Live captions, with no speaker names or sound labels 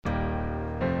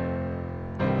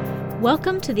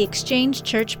Welcome to the Exchange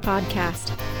Church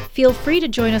podcast. Feel free to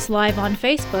join us live on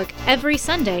Facebook every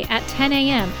Sunday at 10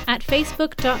 a.m. at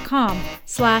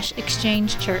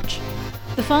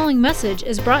facebook.com/exchangechurch. The following message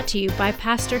is brought to you by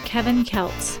Pastor Kevin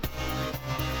Keltz.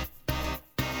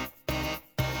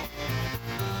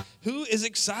 Who is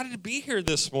excited to be here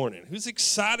this morning? Who's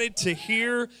excited to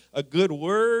hear a good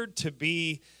word, to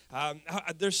be...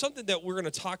 there's something that we're going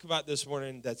to talk about this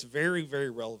morning that's very, very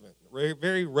relevant. Very,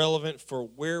 very relevant for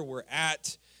where we're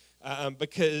at.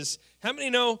 Because how many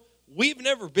know we've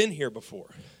never been here before?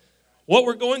 What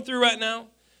we're going through right now,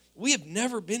 we have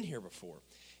never been here before.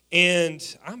 And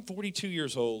I'm 42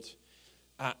 years old.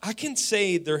 I can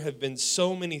say there have been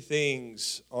so many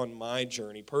things on my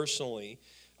journey personally.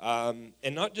 And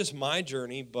not just my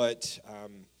journey, but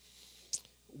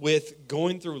with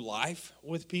going through life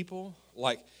with people.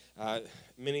 Like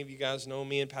many of you guys know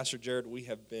me and Pastor Jared, we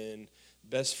have been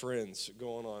best friends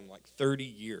going on like 30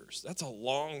 years. That's a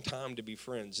long time to be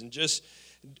friends. And just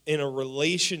in a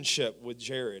relationship with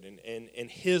Jared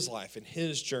and his life and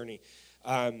his journey,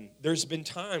 there's been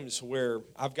times where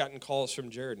I've gotten calls from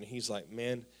Jared and he's like,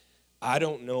 man, I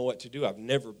don't know what to do. I've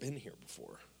never been here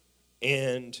before.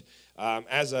 And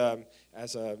as a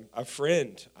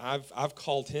friend, I've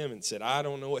called him and said, I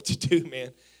don't know what to do,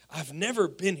 man. I've never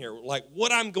been here. Like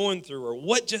what I'm going through or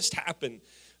what just happened.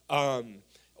 Or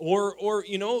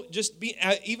you know, just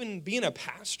even being a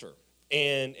pastor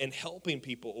and helping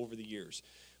people over the years.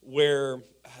 Where,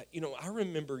 I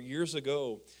remember years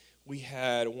ago, we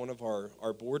had one of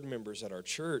our board members at our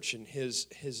church, and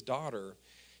his daughter,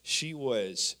 she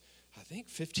was, I think,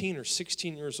 15 or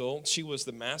 16 years old. She was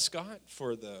the mascot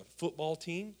for the football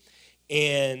team.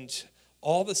 And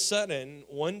all of a sudden,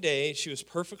 one day, she was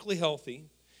perfectly healthy.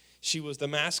 She was the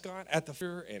mascot at the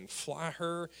fair and fly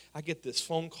her. I get this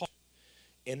phone call,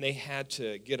 and they had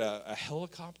to get a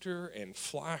helicopter and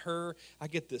fly her. I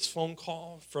get this phone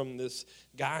call from this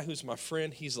guy who's my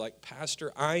friend. He's like,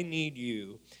 Pastor, I need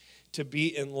you to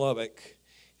be in Lubbock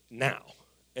now.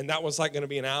 And that was like going to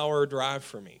be an hour drive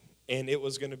for me. And it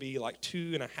was going to be like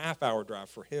 2.5 hour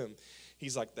drive for him.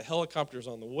 He's like, the helicopter's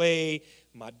on the way.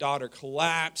 My daughter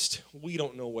collapsed. We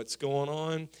don't know what's going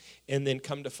on. And then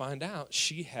come to find out,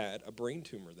 she had a brain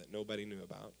tumor that nobody knew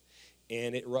about.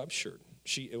 And it ruptured.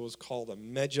 It was called a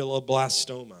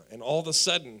medulloblastoma. And all of a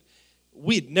sudden,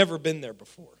 we'd never been there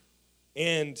before.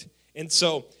 And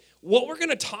so what we're going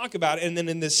to talk about, and then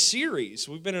in this series,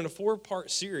 we've been in a 4-part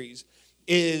series,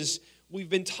 is we've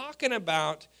been talking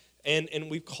about, and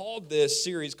we've called this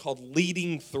series called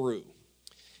Leading Through.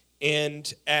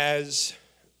 And as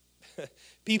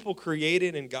people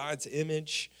created in God's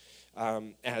image,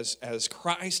 as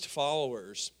Christ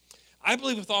followers, I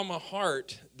believe with all my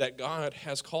heart that God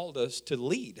has called us to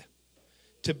lead,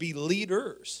 to be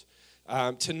leaders,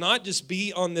 to not just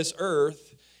be on this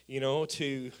earth,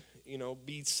 to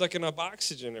be sucking up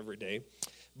oxygen every day,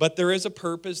 but there is a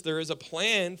purpose, there is a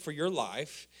plan for your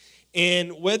life,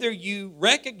 and whether you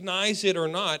recognize it or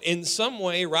not, in some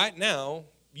way right now,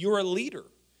 you're a leader.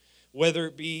 Whether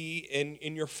it be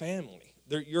in your family,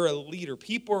 you're a leader.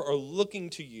 People are looking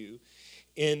to you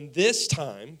in this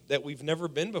time that we've never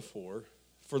been before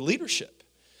for leadership.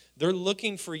 They're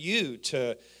looking for you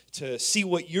to see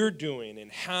what you're doing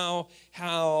and how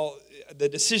the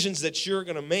decisions that you're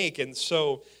going to make. And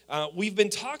so we've been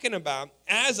talking about,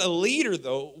 as a leader,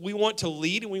 though, we want to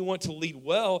lead and we want to lead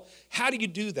well. How do you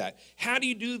do that? How do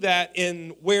you do that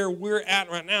in where we're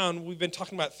at right now? And we've been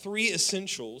talking about 3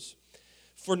 essentials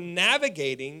for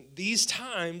navigating these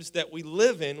times that we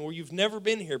live in where you've never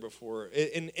been here before.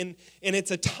 And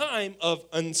it's a time of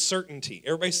uncertainty.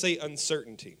 Everybody say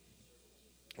uncertainty.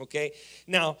 Okay?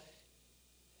 Now,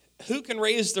 who can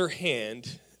raise their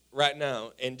hand right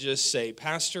now and just say,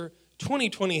 Pastor,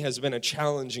 2020 has been a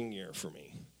challenging year for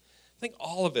me? I think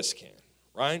all of us can,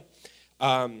 right?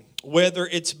 Whether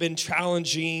it's been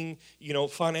challenging,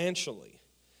 financially.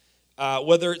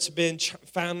 Whether it's been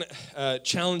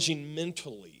challenging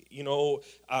mentally,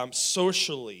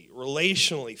 socially,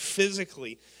 relationally,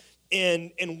 physically.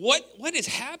 And what is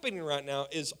happening right now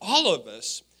is all of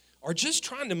us are just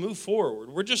trying to move forward.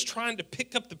 We're just trying to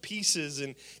pick up the pieces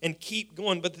and keep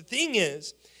going. But the thing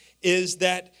is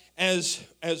that as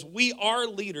we are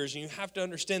leaders, and you have to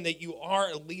understand that you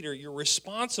are a leader, you're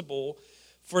responsible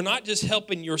for not just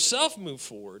helping yourself move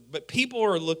forward, but people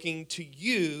are looking to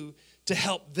you to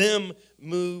help them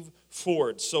move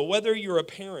forward. So whether you're a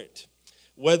parent,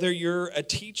 whether you're a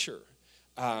teacher,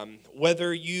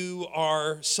 whether you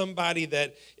are somebody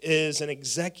that is an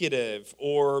executive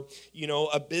or,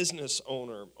 a business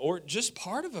owner or just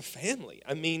part of a family.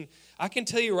 I mean, I can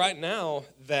tell you right now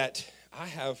that I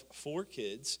have 4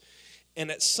 kids And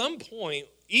at some point,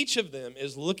 each of them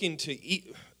is looking to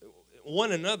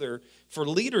one another for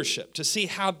leadership, to see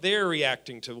how they're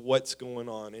reacting to what's going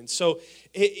on. And so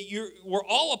we're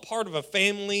all a part of a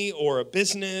family or a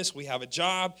business. We have a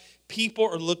job. People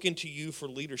are looking to you for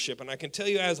leadership. And I can tell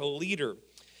you as a leader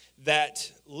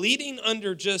that leading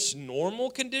under just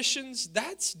normal conditions,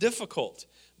 that's difficult.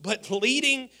 But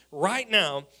leading right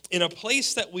now in a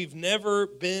place that we've never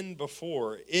been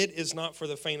before, it is not for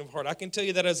the faint of heart. I can tell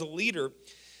you that as a leader,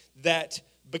 that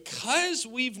because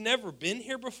we've never been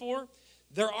here before,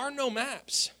 there are no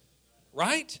maps,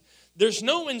 right? There's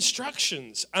no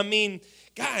instructions. I mean,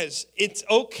 guys, it's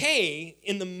okay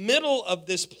in the middle of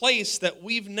this place that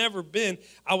we've never been.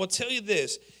 I will tell you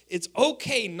this, it's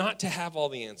okay not to have all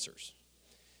the answers.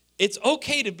 It's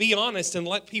okay to be honest and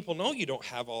let people know you don't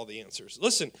have all the answers.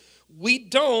 Listen, we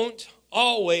don't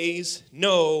always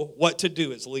know what to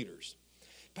do as leaders.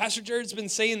 Pastor Jared's been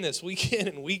saying this week in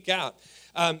and week out.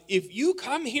 If you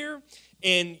come here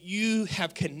and you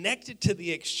have connected to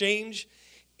the exchange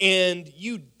and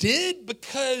you did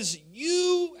because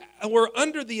you were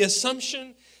under the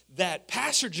assumption that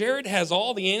Pastor Jared has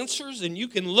all the answers and you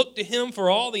can look to him for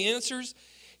all the answers,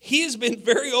 he has been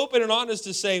very open and honest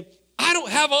to say, I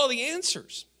don't have all the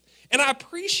answers. And I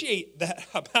appreciate that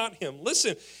about him.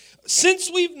 Listen, since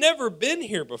we've never been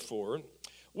here before,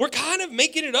 we're kind of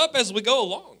making it up as we go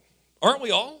along. Aren't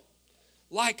we all?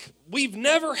 Like, we've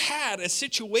never had a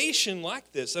situation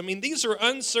like this. I mean, these are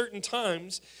uncertain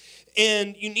times,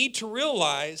 and you need to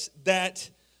realize that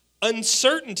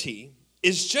uncertainty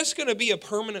is just going to be a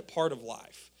permanent part of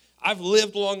life. I've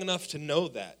lived long enough to know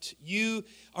that. You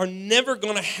are never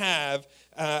going to have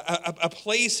a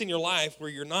place in your life where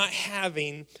you're not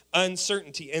having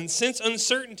uncertainty. And since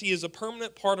uncertainty is a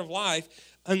permanent part of life,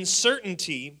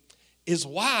 uncertainty is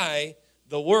why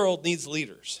the world needs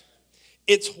leaders.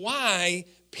 It's why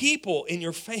people in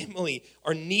your family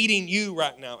are needing you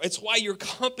right now. It's why your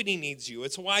company needs you.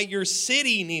 It's why your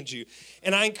city needs you.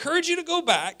 And I encourage you to go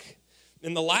back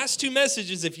in the last two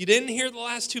messages. If you didn't hear the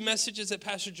last two messages that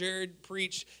Pastor Jared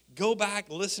preached, go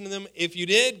back, listen to them. If you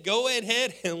did, go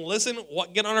ahead and listen.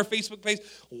 Get on our Facebook page.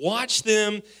 Watch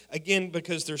them again,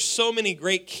 because there's so many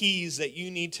great keys that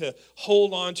you need to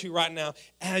hold on to right now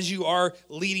as you are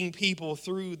leading people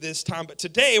through this time. But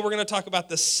today we're going to talk about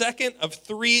the second of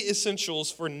three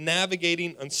essentials for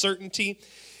navigating uncertainty.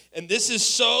 And this is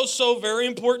so very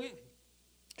important.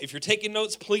 If you're taking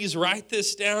notes, please write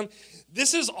this down.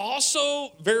 This is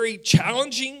also very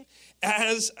challenging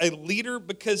as a leader,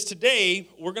 because today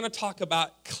we're going to talk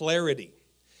about clarity.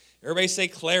 Everybody say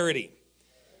clarity.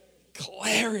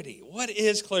 Clarity. What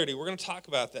is clarity? We're going to talk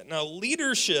about that. Now,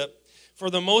 leadership, for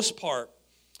the most part,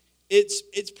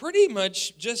 it's pretty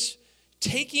much just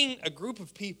taking a group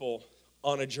of people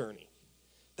on a journey.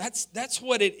 That's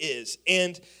what it is.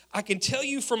 And I can tell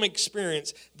you from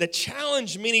experience, the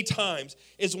challenge many times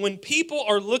is when people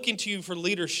are looking to you for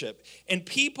leadership and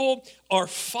people are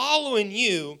following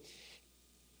you.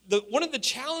 One of the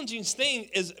challenging things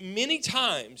is many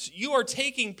times you are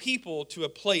taking people to a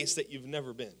place that you've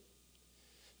never been.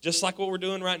 Just like what we're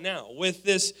doing right now with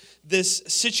this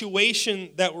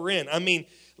situation that we're in. I mean,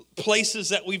 places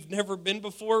that we've never been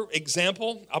before.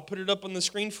 Example, I'll put it up on the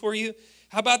screen for you.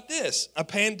 How about this? A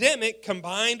pandemic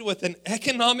combined with an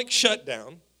economic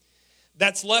shutdown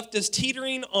that's left us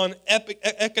teetering on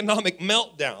economic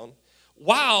meltdown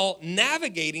while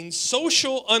navigating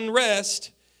social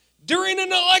unrest during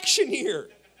an election year.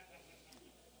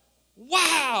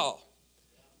 Wow.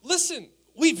 Listen,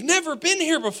 we've never been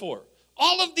here before.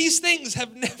 All of these things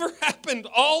have never happened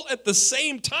all at the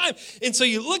same time. And so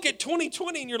you look at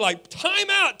 2020 and you're like, time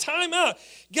out.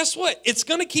 Guess what? It's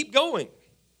going to keep going.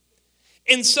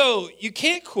 And so you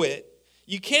can't quit.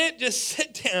 You can't just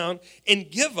sit down and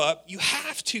give up. You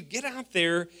have to get out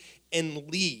there and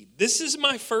lead. This is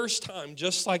my first time,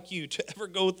 just like you, to ever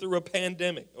go through a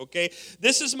pandemic, okay?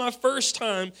 This is my first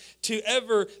time to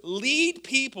ever lead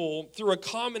people through a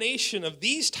combination of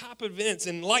these type of events.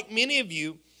 And like many of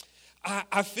you,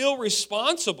 I feel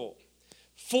responsible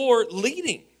for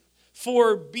leading,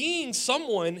 for being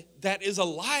someone that is a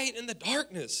light in the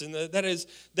darkness and that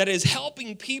is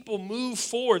helping people move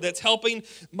forward, that's helping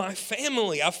my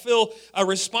family. I feel a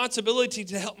responsibility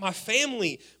to help my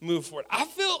family move forward. I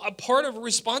feel a part of a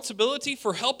responsibility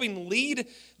for helping lead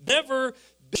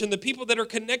the people that are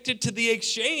connected to the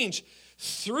exchange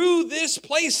through this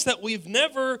place that we've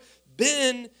never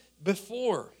been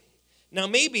before. Now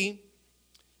maybe,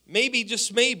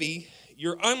 just maybe,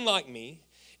 you're unlike me.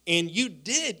 And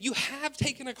you have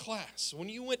taken a class. When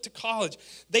you went to college,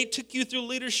 they took you through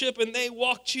leadership and they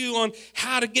walked you on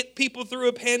how to get people through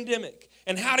a pandemic,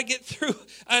 and how to get through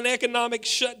an economic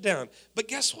shutdown. But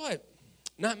guess what?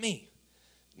 Not me.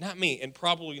 Not me, and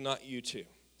probably not you too.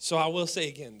 So I will say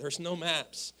again, there's no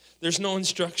maps. There's no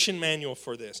instruction manual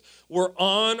for this. We're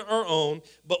on our own,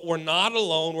 but we're not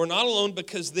alone. We're not alone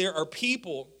because there are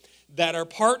people that are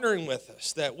partnering with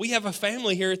us, that we have a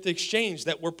family here at the Exchange,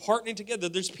 that we're partnering together.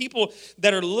 There's people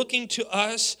that are looking to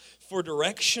us for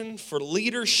direction, for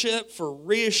leadership, for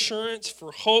reassurance,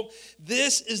 for hope.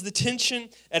 This is the tension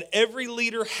that every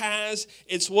leader has.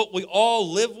 It's what we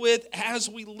all live with as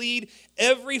we lead.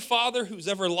 Every father who's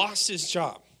ever lost his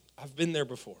job, I've been there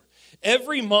before.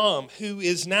 Every mom who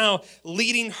is now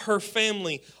leading her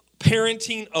family,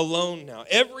 parenting alone now.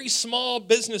 Every small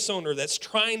business owner that's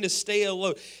trying to stay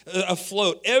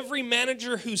afloat. Every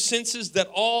manager who senses that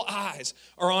all eyes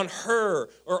are on her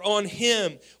or on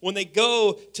him when they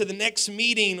go to the next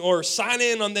meeting or sign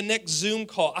in on the next Zoom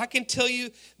call. I can tell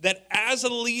you that as a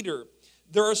leader,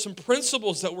 there are some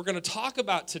principles that we're going to talk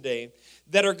about today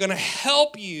that are going to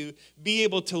help you be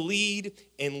able to lead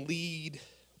and lead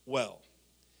well.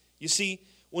 You see,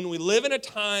 when we live in a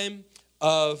time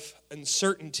of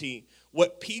uncertainty,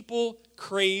 what people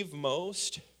crave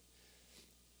most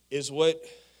is what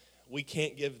we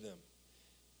can't give them,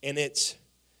 and it's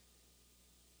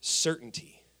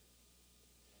certainty.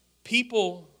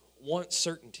 People want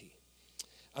certainty.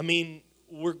 I mean,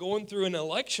 we're going through an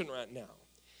election right now,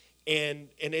 and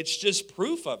it's just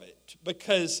proof of it,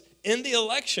 because in the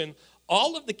election,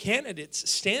 all of the candidates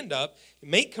stand up,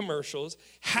 make commercials,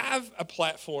 have a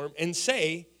platform, and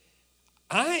say,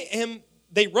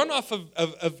 they run off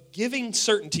of giving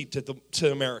certainty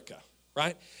to America,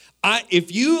 right?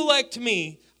 If you elect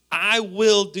me, I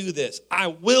will do this. I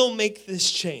will make this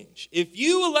change. If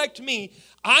you elect me,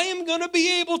 I am going to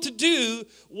be able to do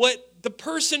what the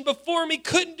person before me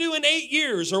couldn't do in 8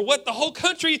 years, or what the whole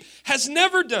country has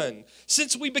never done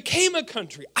since we became a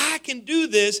country. I can do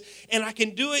this, and I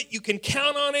can do it. You can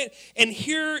count on it. And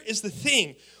here is the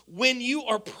thing. When you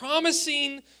are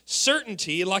promising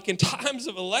certainty, like in times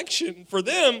of election, for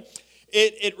them,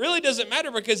 it really doesn't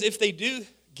matter, because if they do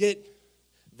get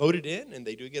voted in and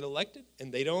they do get elected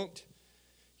and they don't,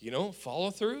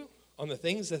 follow through on the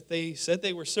things that they said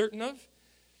they were certain of,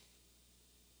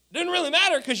 it doesn't really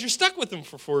matter, because you're stuck with them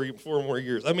for four more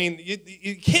years. I mean,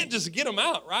 you can't just get them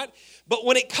out, right? But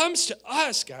when it comes to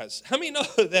us, guys, how many know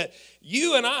that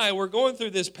you and I, we're going through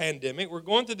this pandemic. We're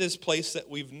going through this place that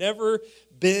we've never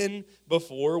been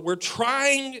before. We're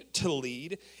trying to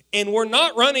lead, and we're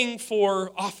not running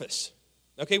for office.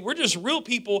 Okay, we're just real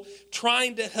people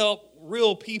trying to help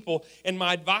real people. And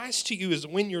my advice to you is,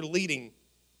 when you're leading,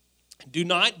 do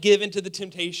not give into the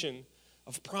temptation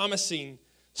of promising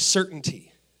certainty.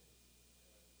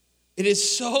 It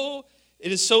is so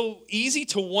easy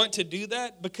to want to do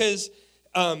that, because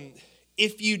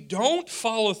if you don't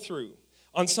follow through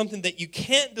on something that you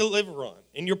can't deliver on,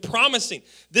 and you're promising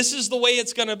this is the way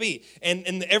it's going to be, and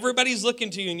everybody's looking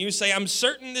to you, and you say, I'm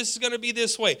certain this is going to be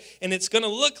this way, and it's going to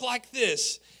look like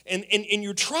this, and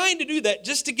you're trying to do that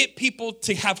just to get people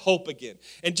to have hope again,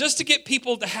 and just to get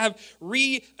people to have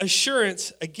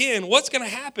reassurance again, what's going to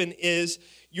happen is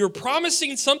you're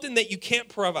promising something that you can't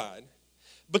provide.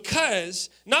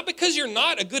 Not because you're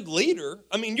not a good leader.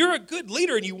 I mean, you're a good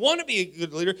leader and you want to be a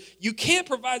good leader. You can't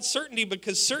provide certainty,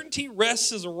 because certainty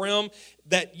rests as a realm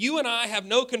that you and I have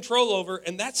no control over,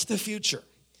 and that's the future.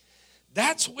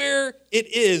 That's where it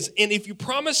is. And if you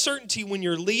promise certainty when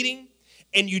you're leading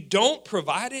and you don't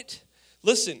provide it,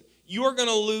 listen, you are going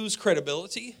to lose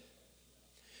credibility.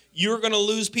 You're going to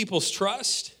lose people's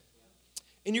trust.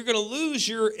 And you're going to lose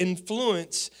your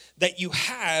influence that you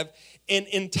have. And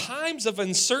in times of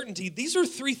uncertainty, these are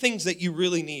three things that you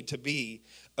really need to be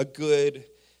a good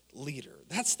leader.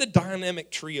 That's the dynamic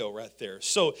trio right there.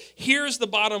 So here's the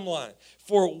bottom line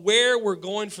for where we're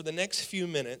going for the next few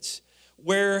minutes.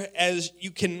 Whereas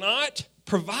you cannot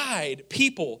provide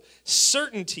people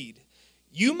certainty,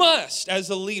 you must, as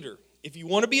a leader, if you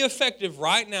want to be effective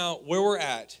right now where we're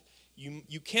at,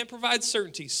 you can't provide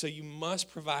certainty, so you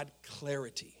must provide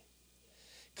clarity.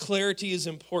 Clarity is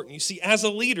important. You see, as a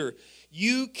leader,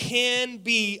 you can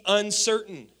be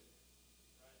uncertain.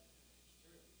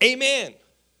 Amen.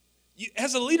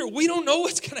 As a leader, we don't know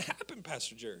what's going to happen,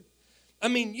 Pastor Jared. I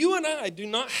mean, you and I do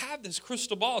not have this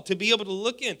crystal ball to be able to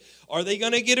look in. Are they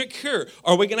going to get a cure?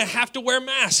 Are we going to have to wear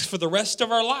masks for the rest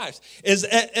of our lives? Is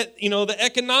the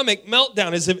economic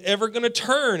meltdown, is it ever going to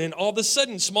turn? And all of a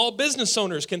sudden, small business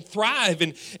owners can thrive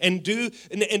and don't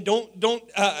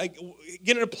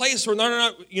get in a place where they're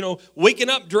not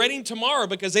waking up dreading tomorrow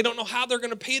because they don't know how they're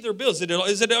going to pay their bills.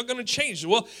 Is it all going to change?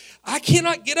 Well, I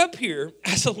cannot get up here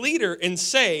as a leader and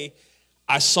say,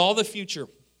 I saw the future.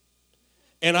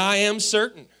 And I am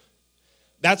certain.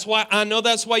 That's why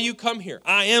you come here.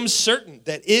 I am certain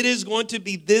that it is going to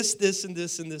be this, this, and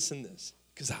this, and this, and this.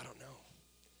 Because I don't know.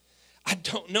 I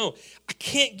don't know. I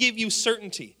can't give you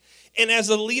certainty. And as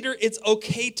a leader, it's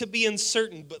okay to be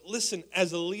uncertain. But listen,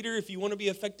 as a leader, if you want to be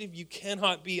effective, you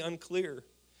cannot be unclear.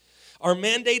 Our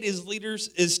mandate as leaders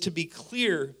is to be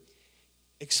clear,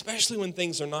 especially when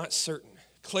things are not certain.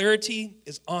 Clarity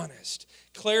is honest.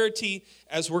 Clarity,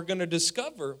 as we're going to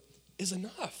discover, is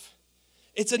enough.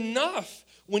 It's enough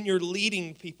when you're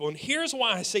leading people. And here's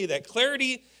why I say that.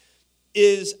 Clarity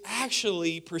is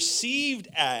actually perceived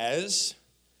as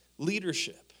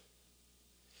leadership.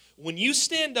 When you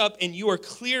stand up and you are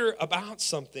clear about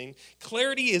something,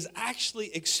 clarity is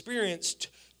actually experienced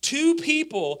to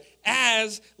people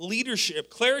as leadership.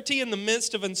 Clarity in the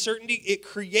midst of uncertainty, it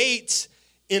creates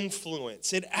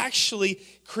influence. It actually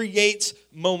creates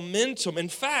momentum. In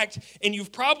fact, and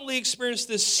you've probably experienced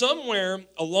this somewhere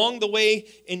along the way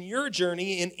in your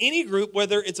journey, in any group,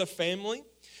 whether it's a family,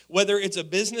 whether it's a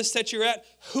business that you're at,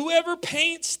 whoever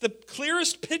paints the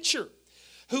clearest picture,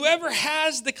 whoever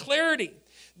has the clarity,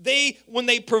 when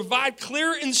they provide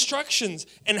clear instructions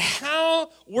and how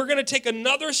we're going to take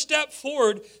another step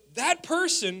forward, that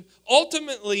person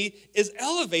ultimately is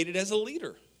elevated as a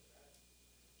leader.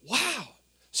 Wow.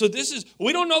 So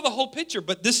we don't know the whole picture,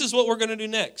 but this is what we're going to do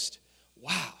next.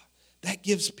 Wow. That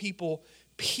gives people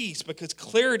peace because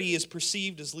clarity is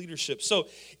perceived as leadership. So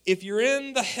if you're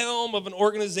in the helm of an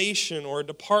organization or a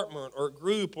department or a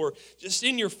group or just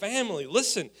in your family,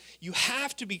 listen, you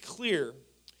have to be clear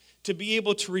to be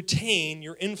able to retain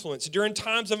your influence during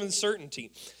times of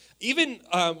uncertainty. Even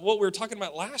what we were talking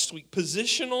about last week,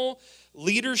 positional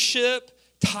leadership,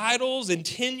 titles, and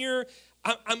tenure.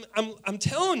 I'm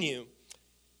telling you,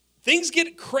 things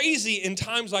get crazy in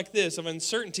times like this of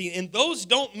uncertainty, and those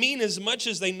don't mean as much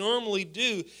as they normally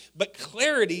do, but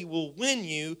clarity will win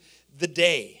you the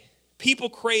day. People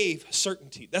crave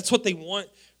certainty. That's what they want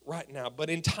right now.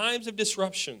 But in times of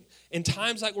disruption, in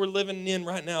times like we're living in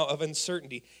right now of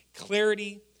uncertainty,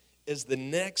 clarity is the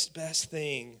next best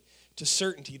thing to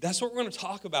certainty. That's what we're going to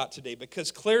talk about today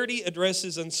because clarity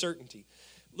addresses uncertainty.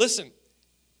 Listen,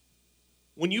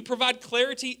 when you provide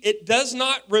clarity, it does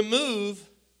not remove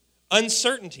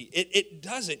uncertainty. It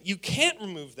doesn't. You can't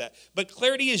remove that. But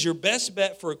clarity is your best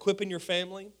bet for equipping your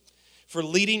family, for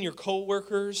leading your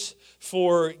coworkers,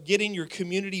 for getting your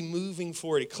community moving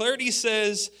forward. Clarity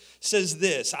says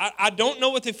this, I don't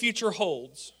know what the future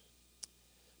holds,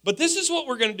 but this is what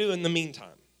we're going to do in the meantime.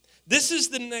 This is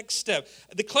the next step.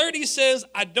 The clarity says,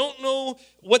 I don't know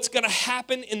what's going to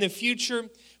happen in the future,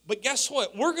 but guess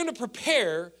what? We're going to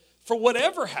prepare for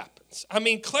whatever happens.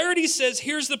 Clarity says,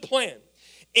 here's the plan.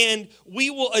 And we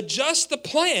will adjust the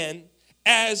plan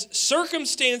as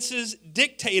circumstances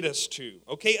dictate us to.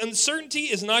 Okay, uncertainty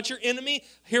is not your enemy.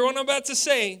 Hear what I'm about to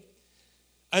say.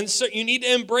 You need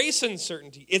to embrace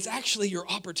uncertainty. It's actually your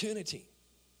opportunity.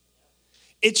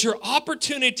 It's your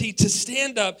opportunity to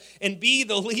stand up and be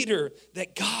the leader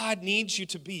that God needs you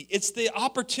to be. It's the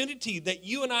opportunity that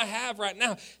you and I have right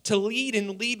now to lead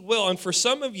and lead well. And for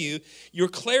some of you, your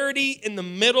clarity in the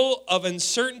middle of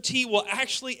uncertainty will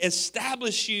actually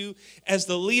establish you as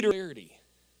the leader.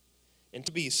 And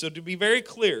to be very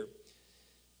clear,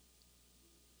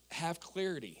 have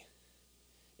clarity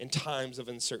in times of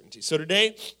uncertainty. So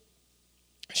today,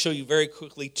 I'll show you very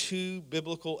quickly two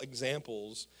biblical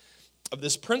examples of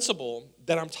this principle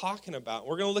that I'm talking about.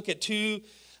 We're going to look at two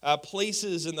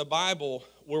places in the Bible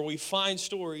where we find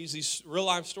stories, these real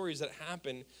life stories that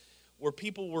happen where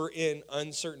people were in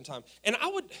uncertain time. And I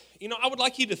would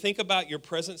like you to think about your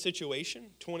present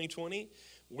situation, 2020,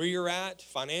 where you're at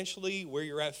financially, where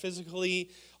you're at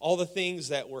physically, all the things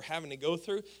that we're having to go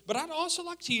through. But I'd also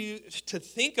like you to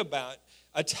think about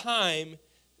a time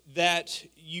that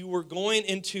you were going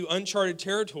into uncharted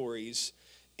territories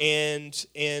and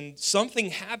something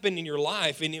happened in your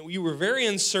life, and you were very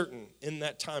uncertain in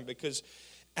that time, because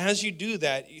as you do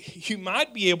that, you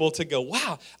might be able to go,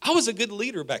 wow, I was a good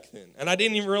leader back then, and I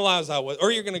didn't even realize I was.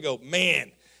 Or you're going to go,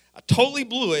 man, I totally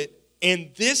blew it,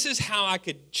 and this is how I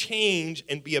could change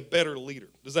and be a better leader.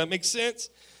 Does that make sense?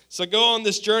 So go on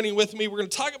this journey with me. We're going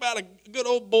to talk about a good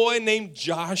old boy named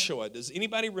Joshua. Does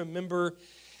anybody remember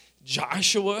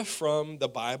Joshua from the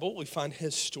Bible? We find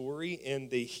his story in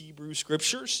the Hebrew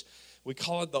Scriptures. We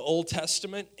call it the Old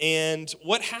Testament. And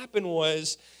what happened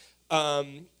was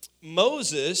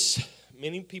Moses,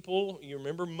 many people, you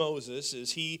remember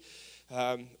Moses, he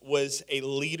was a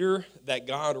leader that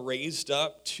God raised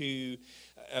up to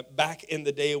back in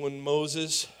the day when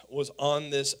Moses was on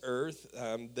this earth,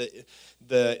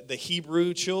 the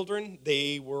Hebrew children,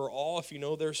 they were all, if you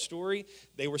know their story,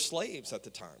 they were slaves at the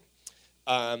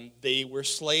time. They were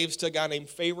slaves to a guy named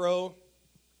Pharaoh.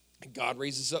 God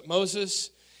raises up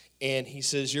Moses, and he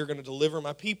says, you're going to deliver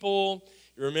my people.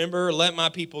 You remember, let my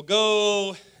people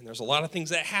go. And there's a lot of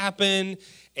things that happen,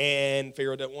 and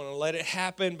Pharaoh doesn't want to let it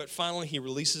happen, but finally he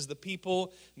releases the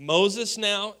people. Moses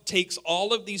now takes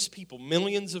all of these people,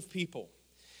 millions of people,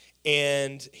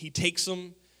 and he takes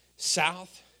them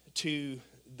south to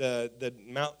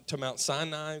Mount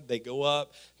Sinai. They go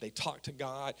up, they talk to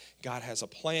God. God has a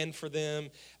plan for them.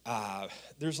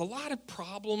 There's a lot of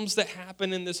problems that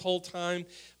happen in this whole time,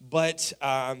 but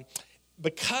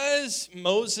because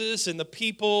Moses and the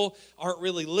people aren't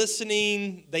really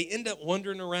listening, they end up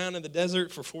wandering around in the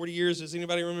desert for 40 years. Does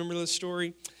anybody remember this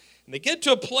story? And they get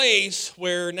to a place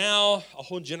where now a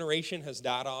whole generation has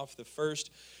died off. The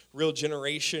first real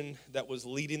generation that was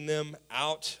leading them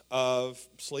out of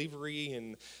slavery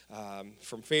and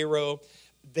from Pharaoh,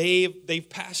 they've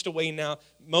passed away now.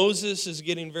 Moses is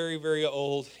getting very, very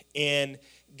old, and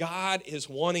God is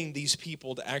wanting these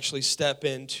people to actually step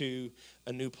into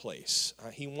a new place.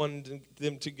 He wanted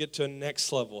them to get to a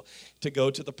next level, to go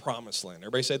to the promised land.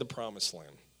 Everybody say the promised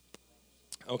land.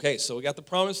 Okay, so we got the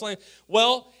promised land.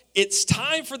 Well, it's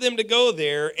time for them to go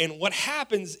there, and what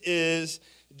happens is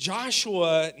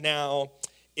Joshua now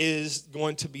is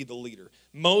going to be the leader.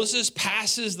 Moses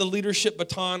passes the leadership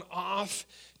baton off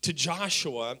to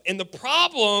Joshua. And the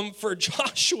problem for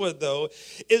Joshua, though,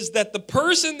 is that the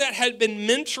person that had been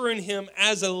mentoring him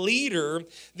as a leader,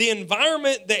 the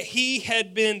environment that he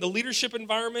had been, the leadership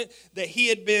environment that he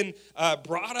had been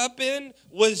brought up in,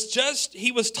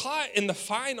 he was taught in the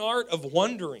fine art of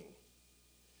wandering.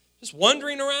 Just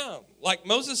wandering around. Like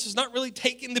Moses is not really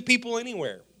taking the people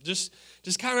anywhere. Just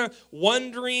kind of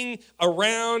wandering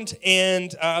around.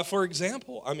 And for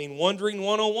example, Wandering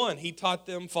 101, he taught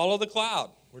them follow the cloud.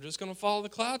 We're just going to follow the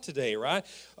cloud today, right?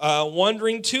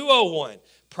 Wandering 201,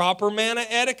 proper manna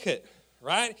etiquette,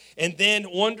 right? And then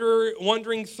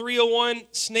Wandering 301,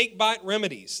 snake bite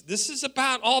remedies. This is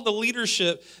about all the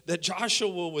leadership that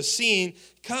Joshua was seeing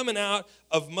coming out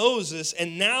of Moses.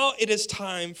 And now it is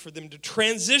time for them to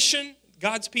transition,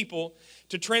 God's people,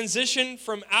 to transition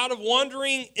from out of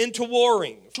wandering into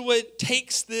warring. So it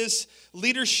takes this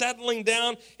leader settling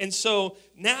down. And so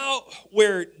now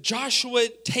where Joshua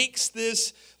takes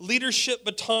this leadership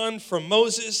baton from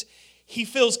Moses, he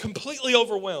feels completely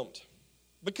overwhelmed.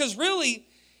 Because really,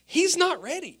 he's not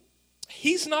ready.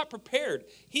 He's not prepared.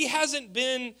 He hasn't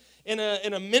been in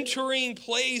a mentoring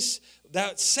place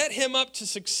that set him up to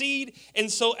succeed. And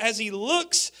so as he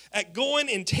looks at going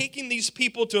and taking these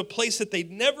people to a place that they'd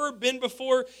never been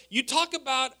before, you talk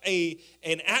about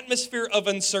an atmosphere of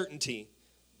uncertainty.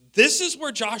 This is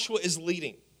where Joshua is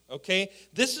leading, okay?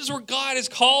 This is where God has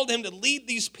called him to lead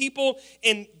these people,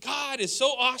 and God is so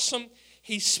awesome.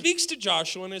 He speaks to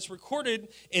Joshua, and it's recorded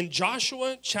in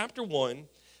Joshua chapter 1,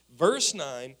 verse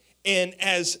 9, and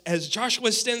as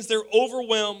Joshua stands there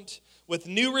overwhelmed with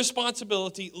new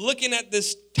responsibility, looking at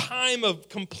this time of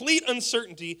complete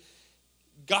uncertainty,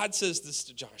 God says this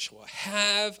to Joshua,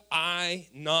 have I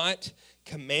not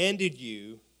commanded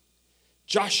you,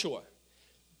 Joshua,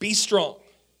 be strong.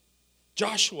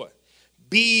 Joshua,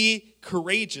 be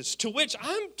courageous. To which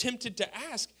I'm tempted to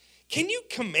ask, can you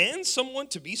command someone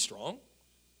to be strong?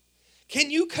 Can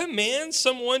you command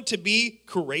someone to be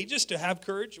courageous, to have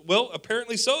courage? Well,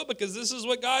 apparently so, because this is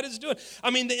what God is doing.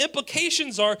 The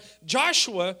implications are,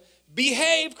 Joshua,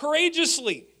 behave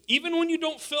courageously, even when you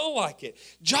don't feel like it.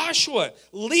 Joshua,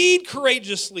 lead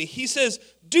courageously. He says,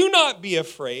 do not be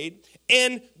afraid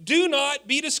and do not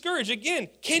be discouraged. Again,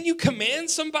 can you command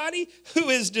somebody who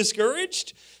is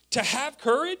discouraged to have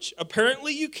courage?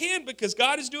 Apparently you can, because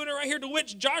God is doing it right here, to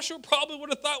which Joshua probably would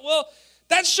have thought, well,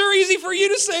 that's sure easy for you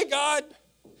to say, God,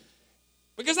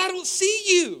 because I don't see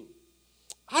you.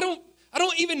 I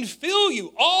don't even feel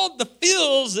you. All the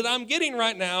feels that I'm getting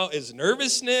right now is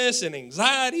nervousness and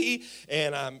anxiety,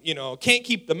 and can't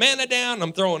keep the manna down.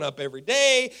 I'm throwing up every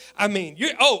day.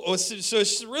 So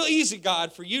it's real easy,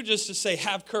 God, for you just to say,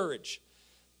 have courage,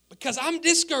 because I'm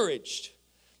discouraged.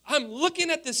 I'm looking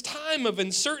at this time of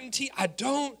uncertainty. I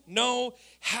don't know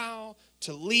how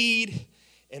to lead.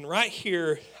 And right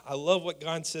here, I love what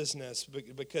God says next,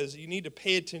 because you need to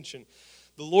pay attention.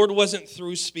 The Lord wasn't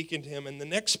through speaking to him, and the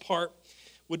next part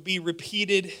would be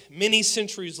repeated many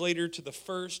centuries later to the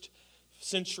first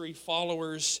century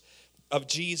followers of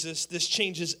Jesus. This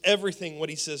changes everything, what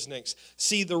he says next.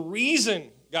 See, the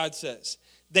reason, God says,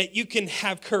 that you can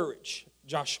have courage,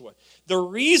 Joshua, the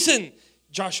reason,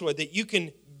 Joshua, that you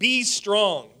can Be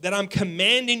strong, that I'm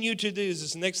commanding you to do. Is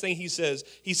this next thing he says.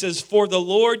 He says, for the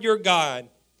Lord your God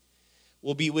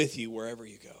will be with you wherever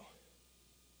you go.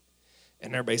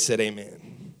 And everybody said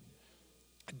amen.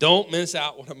 Don't miss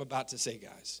out what I'm about to say,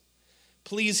 guys.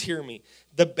 Please hear me.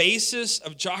 The basis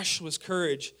of Joshua's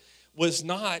courage was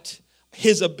not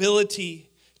his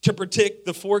ability to predict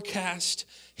the forecast,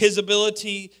 his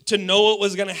ability to know what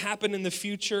was going to happen in the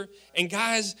future. And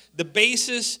guys, the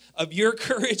basis of your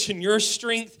courage and your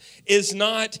strength is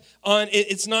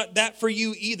it's not that for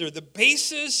you either. The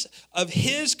basis of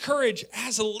his courage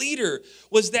as a leader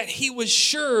was that he was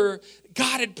sure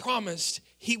God had promised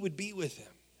he would be with him.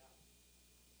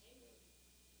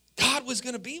 God was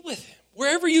going to be with him.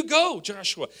 Wherever you go,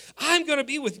 Joshua, I'm going to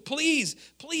be with you.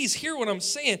 Please hear what I'm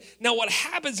saying. Now, what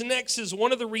happens next is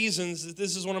one of the reasons that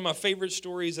this is one of my favorite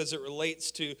stories as it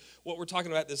relates to what we're talking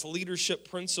about, this leadership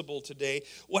principle today.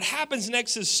 What happens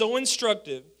next is so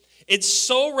instructive. It's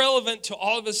so relevant to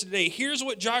all of us today. Here's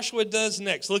what Joshua does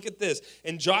next. Look at this.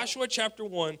 In Joshua chapter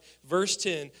 1, verse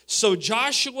 10, so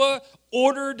Joshua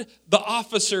ordered the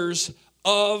officers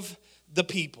of the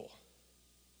people.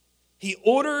 He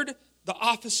ordered the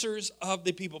officers of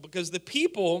the people, because the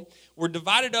people were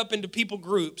divided up into people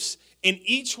groups, and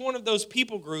each one of those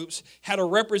people groups had a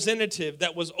representative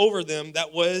that was over them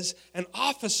that was an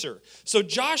officer. So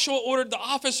Joshua ordered the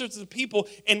officers of the people,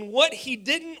 and what he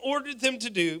didn't order them to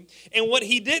do, and what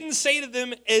he didn't say to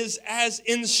them is as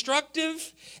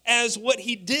instructive as what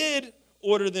he did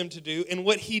order them to do, and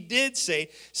what he did say.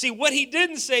 See, what he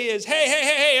didn't say is,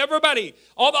 hey, everybody,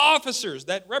 all the officers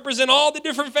that represent all the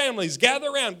different families, gather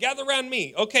around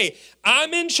me. Okay,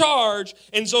 I'm in charge,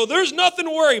 and so there's nothing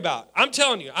to worry about. I'm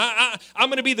telling you, I'm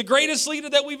going to be the greatest leader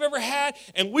that we've ever had,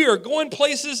 and we are going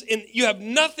places, and you have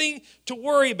nothing to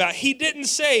worry about. He didn't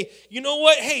say, you know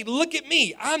what, hey, look at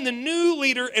me. I'm the new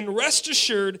leader, and rest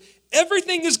assured,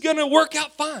 everything is going to work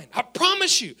out fine. I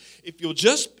promise you. If you'll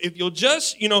just,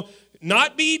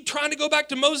 not be trying to go back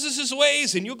to Moses'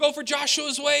 ways and you'll go for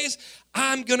Joshua's ways,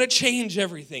 I'm going to change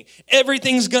everything.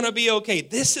 Everything's going to be okay.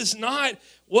 This is not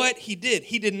what he did.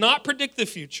 He did not predict the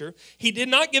future. He did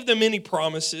not give them any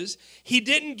promises. He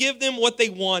didn't give them what they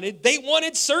wanted. They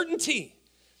wanted certainty.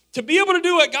 To be able to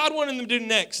do what God wanted them to do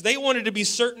next, they wanted to be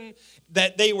certain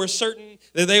that they were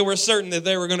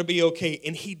going to be okay.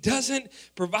 And he doesn't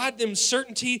provide them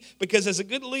certainty, because as a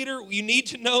good leader, you need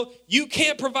to know you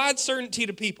can't provide certainty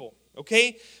to people.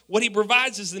 Okay? What he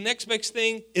provides is the next best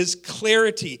thing is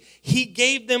clarity. He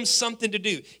gave them something to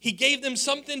do. He gave them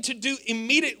something to do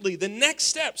immediately, the next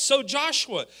step. So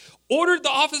Joshua ordered the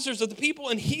officers of the people,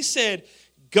 and he said,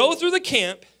 go through the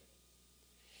camp,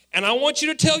 and I want you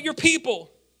to tell your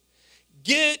people,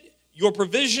 get your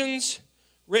provisions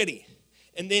ready.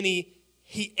 And then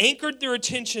he anchored their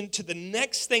attention to the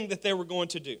next thing that they were going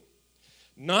to do.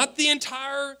 Not the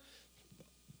entire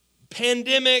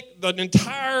pandemic, the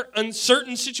entire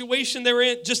uncertain situation they were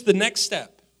in, just the next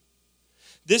step.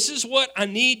 This is what I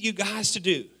need you guys to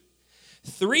do.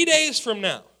 3 days from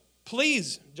now,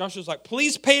 please, Joshua's like,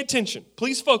 please pay attention.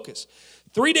 Please focus.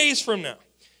 3 days from now,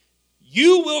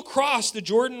 you will cross the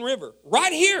Jordan River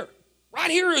right here.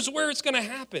 Right here is where it's going to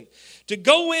happen. To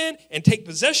go in and take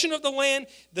possession of the land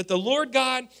that the Lord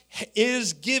God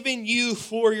is giving you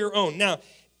for your own. Now,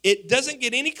 it doesn't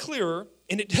get any clearer,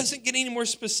 and it doesn't get any more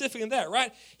specific than that,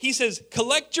 right? He says,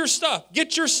 collect your stuff.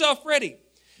 Get yourself ready.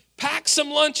 Pack some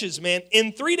lunches, man,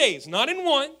 in 3 days. Not in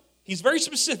one. He's very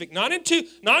specific. Not in 2,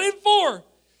 not in 4.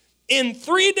 In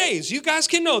 3 days. You guys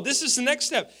can know this is the next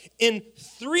step. In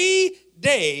 3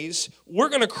 days, we're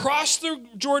going to cross the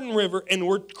Jordan River, and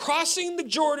we're crossing the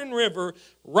Jordan River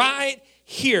right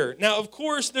here. Now, of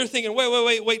course, they're thinking,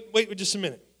 wait just a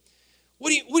minute. What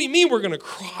do you mean we're going to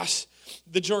cross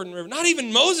the Jordan River? Not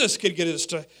even Moses could get us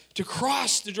to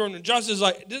cross the Jordan River. Joshua's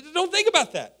like, don't think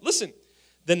about that. Listen,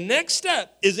 the next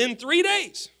step is in 3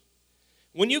 days.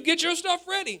 When you get your stuff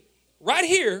ready, right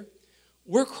here,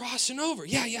 we're crossing over.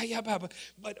 Yeah,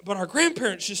 but our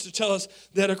grandparents used to tell us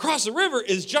that across the river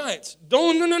is giants.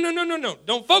 No.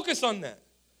 Don't focus on that.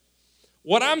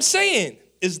 What I'm saying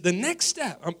is the next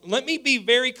step. Let me be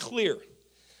very clear.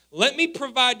 Let me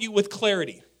provide you with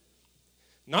clarity.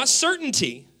 Not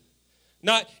certainty.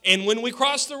 And when we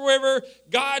cross the river,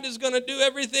 God is going to do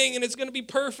everything and it's going to be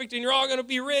perfect and you're all going to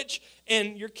be rich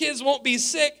and your kids won't be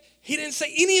sick. He didn't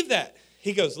say any of that.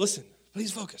 He goes, listen,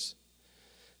 please focus.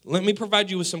 Let me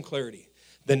provide you with some clarity.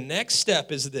 The next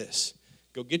step is this.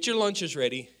 Go get your lunches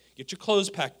ready. Get your clothes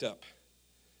packed up.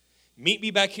 Meet me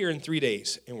back here in 3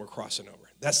 days and we're crossing over.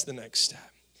 That's the next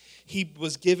step. He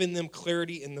was giving them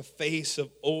clarity in the face of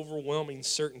overwhelming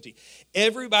certainty.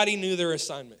 Everybody knew their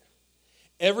assignment.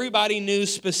 Everybody knew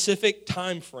specific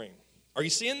time frame. Are you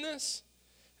seeing this?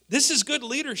 This is good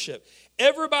leadership.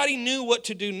 Everybody knew what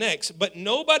to do next, but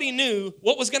nobody knew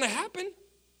what was going to happen.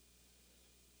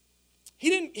 He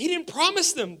didn't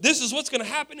promise them, this is what's going to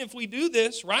happen if we do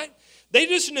this, right? They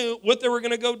just knew what they were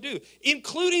going to go do,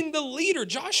 including the leader.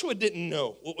 Joshua didn't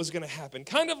know what was going to happen.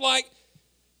 Kind of like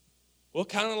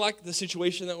the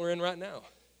situation that we're in right now.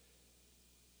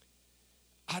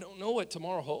 I don't know what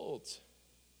tomorrow holds.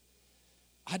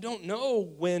 I don't know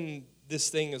when this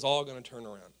thing is all going to turn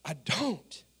around. I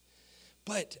don't.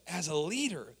 But as a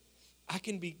leader, I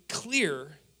can be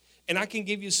clear, and I can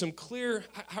give you some clear.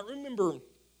 I remember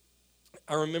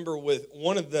with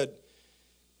one of the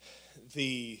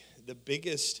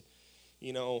biggest,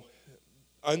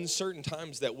 uncertain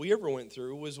times that we ever went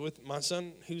through was with my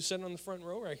son, who's sitting on the front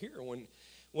row right here.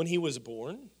 When he was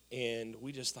born, and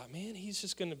we just thought, man, he's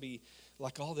just going to be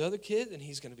like all the other kids, and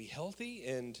he's going to be healthy,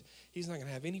 and he's not going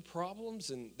to have any problems.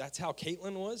 And that's how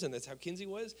Caitlin was, and that's how Kinsey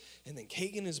was. And then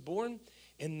Kagan is born,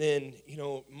 and then,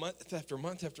 month after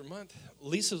month after month,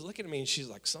 Lisa's looking at me, and she's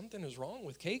like, something is wrong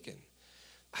with Kagan.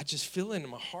 I just feel it in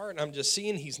my heart, and I'm just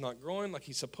seeing he's not growing like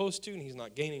he's supposed to, and he's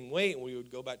not gaining weight. And we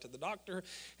would go back to the doctor,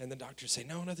 and the doctor would say,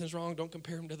 no, nothing's wrong. Don't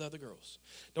compare him to the other girls.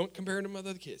 Don't compare him to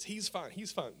other kids. He's fine.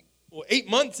 He's fine. Well, 8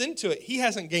 months into it, he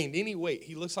hasn't gained any weight.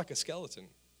 He looks like a skeleton.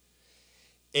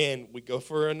 And we go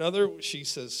for another. She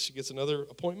says she gets another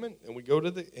appointment, and we go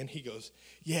to and he goes,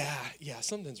 yeah,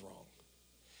 something's wrong.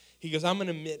 He goes, I'm going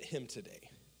to admit him today.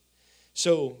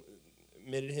 So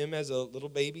admitted him as a little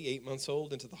baby, 8 months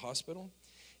old, into the hospital.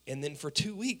 And then for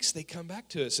 2 weeks, they come back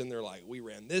to us, and they're like, we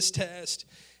ran this test,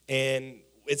 and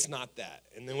it's not that.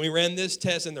 And then we ran this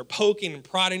test, and they're poking and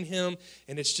prodding him,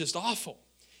 and it's just awful.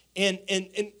 And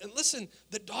listen,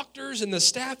 the doctors and the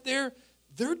staff there,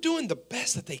 they're doing the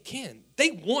best that they can.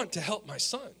 They want to help my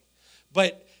son.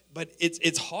 But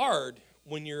it's hard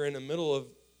when you're in the middle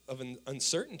of an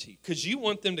uncertainty, because you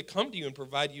want them to come to you and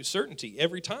provide you certainty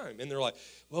every time. And they're like,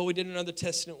 well, we did another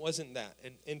test and it wasn't that.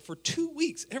 And for 2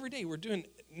 weeks, every day, we're doing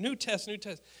new tests.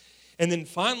 And then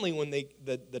finally, when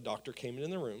the doctor came in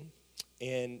the room,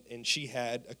 and she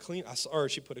had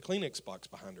she put a Kleenex box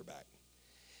behind her back.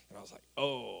 And I was like,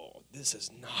 oh, this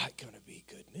is not going to be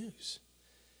good news.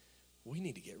 We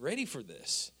need to get ready for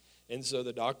this. And so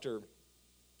the doctor,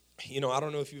 I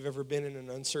don't know if you've ever been in an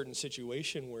uncertain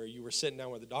situation where you were sitting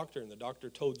down with a doctor, and the doctor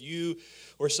told you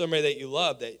or somebody that you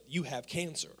love that you have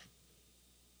cancer.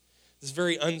 This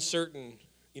very uncertain,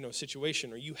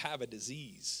 situation, or you have a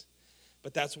disease.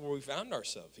 But that's where we found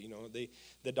ourselves.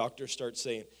 The doctor starts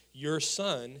saying, your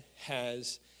son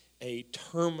has a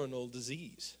terminal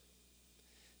disease.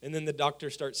 And then the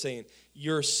doctor starts saying,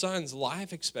 your son's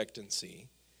life expectancy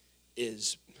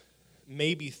is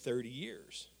maybe 30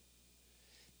 years.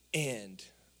 And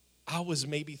I was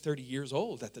maybe 30 years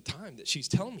old at the time that she's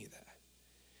telling me that.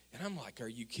 And I'm like, are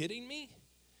you kidding me?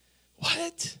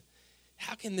 What?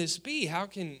 How can this be? How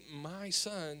can my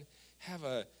son have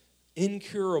a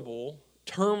incurable,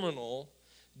 terminal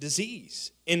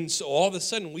disease? And so all of a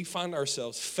sudden we find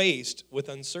ourselves faced with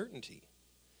uncertainty.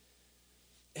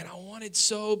 And I wanted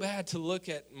so bad to look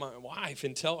at my wife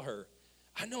and tell her,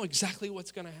 I know exactly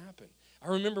what's going to happen. I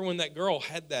remember when that girl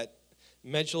had that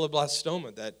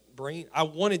medulloblastoma, that brain. I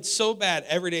wanted so bad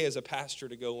every day as a pastor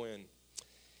to go in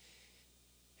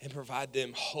and provide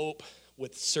them hope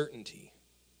with certainty.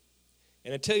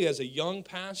 And I tell you, as a young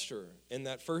pastor in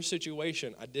that first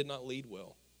situation, I did not lead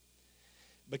well,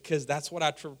 because that's what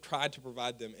I tried to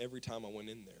provide them every time I went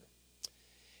in there.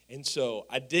 And so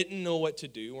I didn't know what to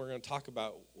do. We're going to talk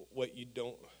about what you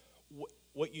do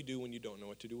when you don't know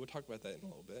what to do. We'll talk about that in a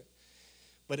little bit.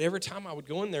 But every time I would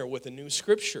go in there with a new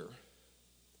scripture,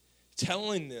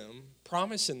 telling them,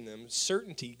 promising them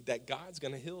certainty that God's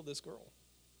going to heal this girl.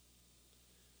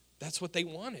 That's what they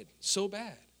wanted so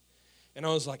bad. And I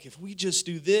was like, if we just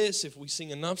do this, if we sing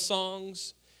enough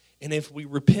songs, and if we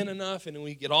repent enough and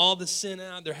we get all the sin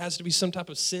out, there has to be some type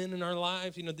of sin in our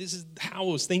life. This is how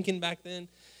I was thinking back then.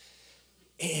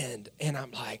 And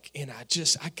I'm like,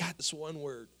 I got this one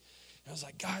word. I was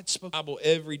like, God spoke the Bible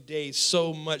every day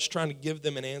so much, trying to give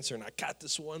them an answer. And I got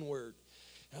this one word.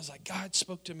 And I was like, God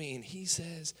spoke to me, and he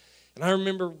says, and I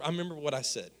remember what I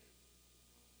said.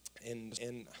 And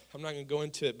I'm not going to go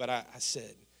into it, but I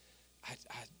said, I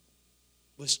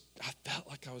felt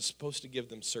like I was supposed to give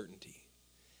them certainty.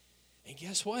 And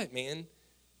guess what, man?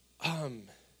 I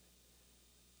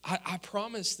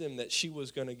promised them that she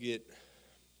was going to get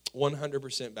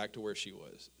 100% back to where she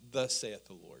was. Thus saith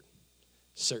the Lord.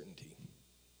 Certainty.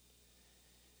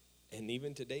 And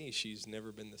even today, she's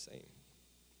never been the same.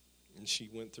 And she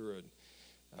went through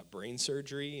a brain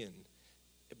surgery,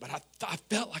 But I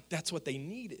felt like that's what they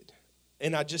needed.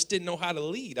 And I just didn't know how to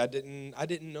lead. I didn't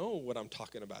know what I'm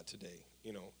talking about today,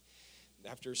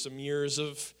 after some years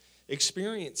of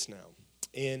experience now.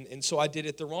 And so I did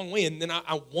it the wrong way. And then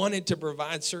I wanted to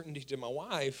provide certainty to my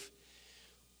wife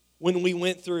when we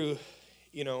went through,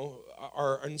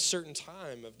 our uncertain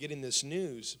time of getting this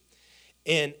news.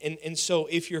 And so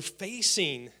if you're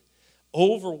facing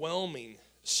overwhelming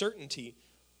certainty,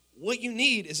 what you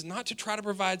need is not to try to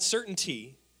provide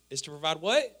certainty, is to provide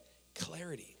what?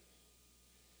 Clarity.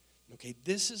 Okay,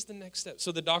 this is the next step.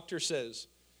 So the doctor says,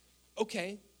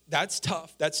 okay, that's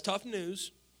tough. That's tough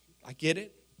news. I get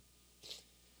it.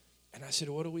 And I said,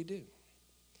 what do we do?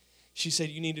 She said,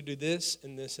 you need to do this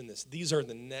and this and this. These are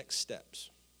the next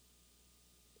steps.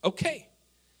 Okay.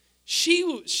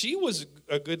 She was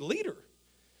a good leader.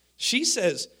 She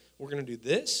says, we're going to do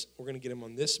this. We're going to get him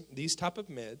on these type of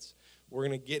meds. We're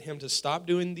going to get him to stop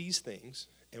doing these things.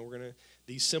 And we're going to,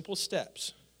 these simple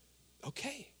steps.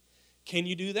 Okay. Can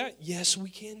you do that? Yes, we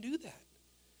can do that.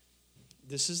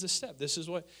 This is the step. This is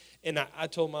what, and I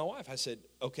told my wife, I said,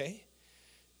 okay.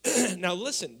 Now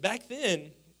listen, back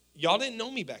then, y'all didn't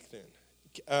know me back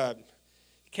then.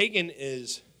 Kagan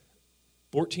is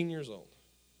 14 years old.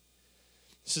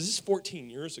 So this is 14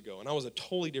 years ago, and I was a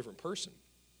totally different person.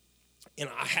 And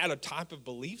I had a type of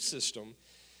belief system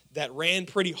that ran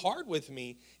pretty hard with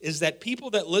me, is that people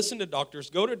that listen to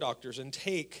doctors, go to doctors, and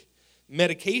take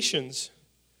medications,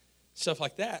 stuff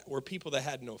like that, were people that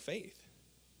had no faith.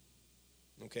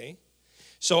 Okay?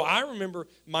 So I remember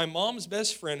my mom's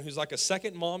best friend, who's like a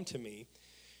second mom to me,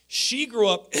 she grew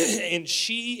up and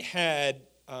she had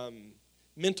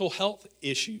mental health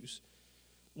issues,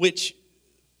 which,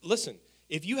 listen,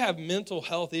 if you have mental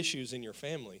health issues in your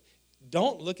family,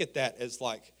 don't look at that as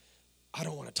like, I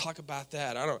don't want to talk about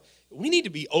that. We need to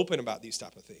be open about these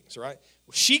type of things, right?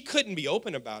 She couldn't be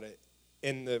open about it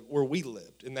where we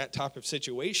lived, in that type of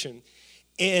situation.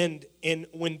 And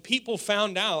when people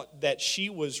found out that she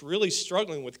was really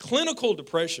struggling with clinical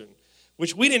depression,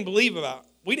 which we didn't believe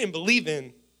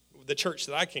in the church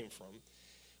that I came from.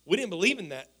 We didn't believe in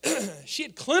that. She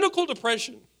had clinical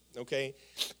depression, okay?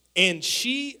 And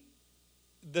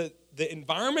the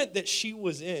environment that she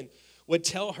was in would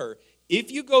tell her,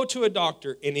 if you go to a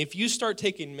doctor and if you start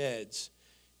taking meds,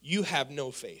 you have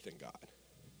no faith in God.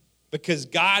 Because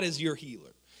God is your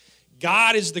healer.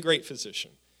 God is the great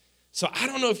physician. So I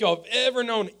don't know if y'all have ever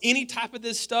known any type of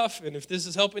this stuff and if this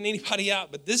is helping anybody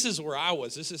out, but this is where I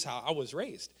was. This is how I was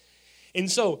raised. And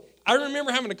so I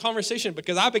remember having a conversation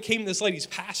because I became this lady's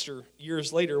pastor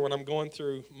years later when I'm going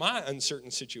through my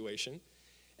uncertain situation.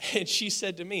 And she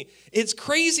said to me, it's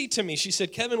crazy to me. She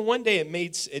said, Kevin, one day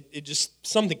it just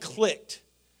something clicked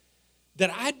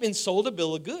that I'd been sold a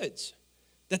bill of goods.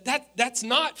 That's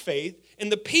not faith.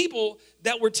 And the people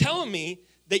that were telling me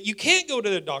that you can't go to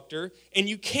the doctor and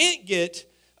you can't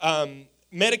get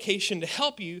medication to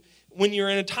help you when you're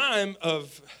in a time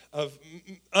of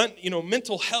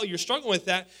mental health, you're struggling with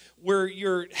that, where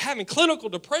you're having clinical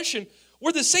depression,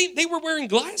 were the same. They were wearing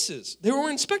glasses. They were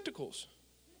wearing spectacles.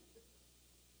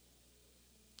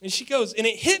 And she goes, and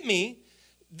it hit me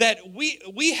that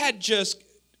we had just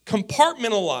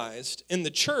compartmentalized in the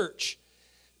church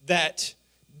that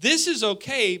this is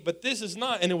okay, but this is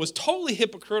not. And it was totally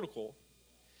hypocritical.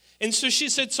 And so she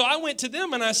said, so I went to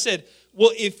them and I said,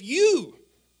 well, if you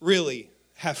really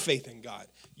have faith in God,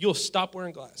 you'll stop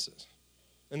wearing glasses.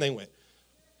 And they went,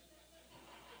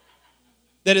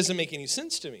 that doesn't make any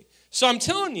sense to me. So I'm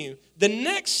telling you, the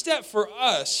next step for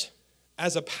us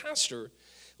as a pastor,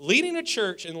 leading a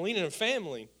church and leading a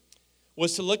family,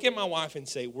 was to look at my wife and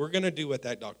say, we're going to do what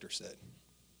that doctor said.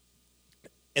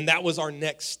 And that was our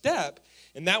next step.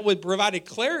 And that would provide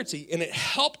clarity, and it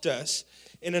helped us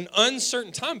in an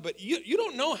uncertain time. But you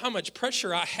don't know how much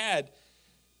pressure I had.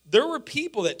 There were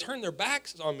people that turned their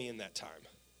backs on me in that time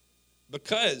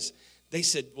because they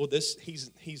said, well,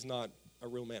 he's not a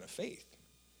real man of faith.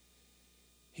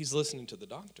 He's listening to the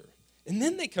doctor. And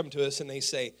then they come to us and they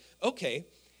say, okay,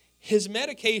 his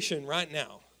medication right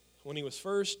now, when he was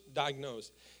first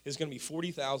diagnosed, is going to be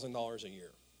 $40,000 a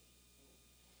year.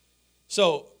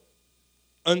 So,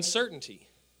 uncertainty.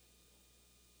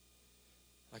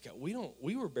 Like,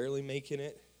 we were barely making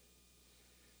it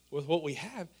with what we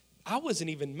have. I wasn't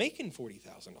even making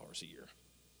 $40,000 a year.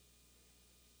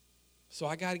 So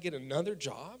I got to get another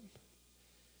job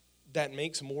that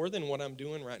makes more than what I'm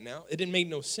doing right now. It didn't make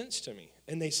no sense to me.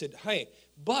 And they said, hey,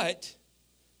 but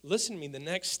listen to me, the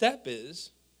next step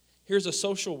is, here's a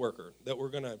social worker that we're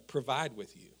going to provide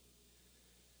with you.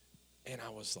 And I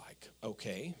was like,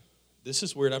 okay, this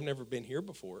is weird. I've never been here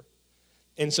before.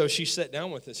 And so she sat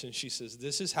down with us and she says,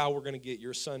 this is how we're going to get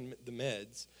your son the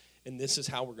meds, and this is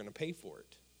how we're going to pay for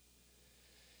it.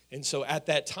 And so at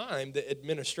that time, the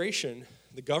administration,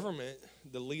 the government,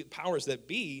 the powers that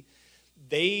be,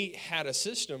 they had a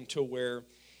system to where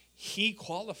he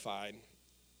qualified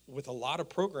with a lot of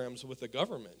programs with the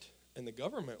government. And the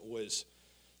government was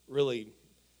really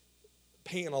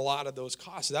paying a lot of those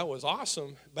costs. That was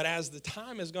awesome. But as the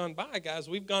time has gone by, guys,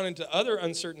 we've gone into other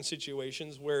uncertain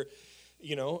situations where,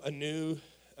 a new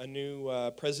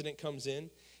president comes in,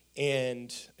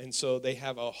 and so they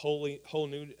have a whole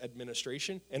new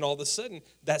administration, and all of a sudden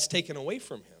that's taken away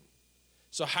from him.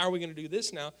 So how are we going to do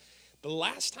this now? The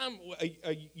last time,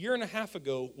 a year and a half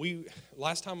ago,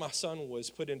 last time my son was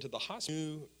put into the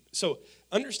hospital. So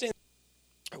understand,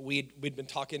 we'd been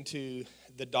talking to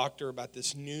the doctor about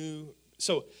this new.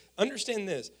 So understand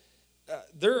this: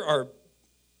 there are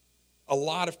a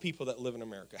lot of people that live in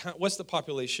America. What's the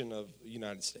population of the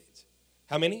United States?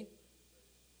 How many?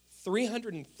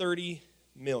 330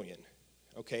 million.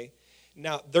 Okay.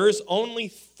 Now there's only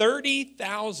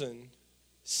 30,000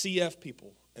 CF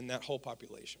people in that whole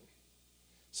population.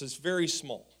 So it's very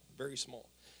small, very small.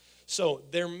 So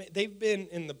they've been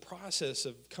in the process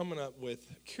of coming up with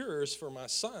cures for my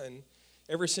son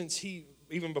ever since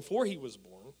even before he was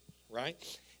born, right?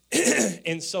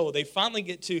 And so they finally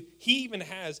get to, he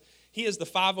has the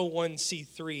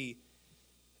 501c3,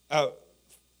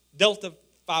 Delta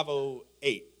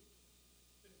 508.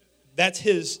 That's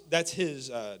his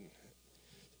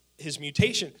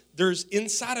mutation. There's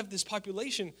inside of this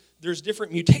population, there's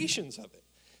different mutations of it.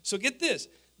 So get this,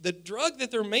 the drug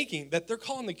that they're making, that they're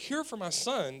calling the cure for my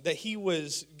son, that he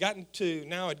had gone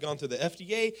through the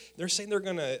FDA. They're saying they're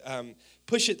going to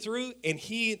push it through, and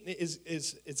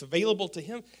it's available to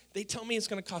him. They tell me it's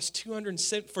going to cost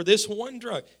for this one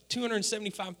drug,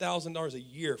 $275,000 a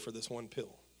year for this one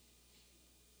pill.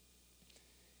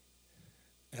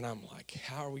 And I'm like,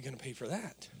 how are we going to pay for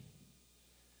that?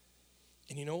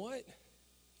 And you know what?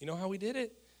 You know how we did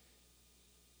it?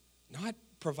 Not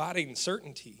providing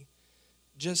certainty,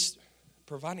 just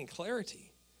providing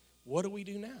clarity. What do we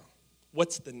do now?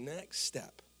 What's the next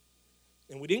step?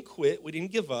 And we didn't quit. We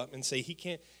didn't give up and say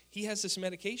he has this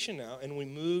medication now, and we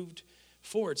moved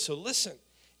forward. So listen,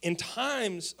 in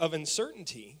times of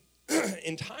uncertainty,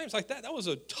 in times like that was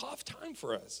a tough time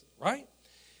for us, right?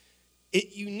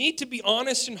 You need to be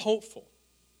honest and hopeful,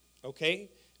 okay?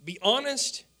 Be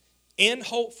honest and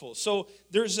hopeful. So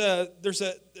there's a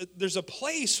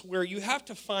place where you have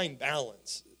to find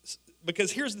balance.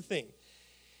 Because here's the thing.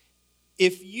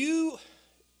 If you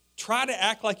try to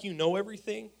act like you know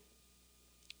everything,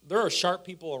 there are sharp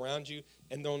people around you,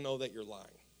 and they'll know that you're lying.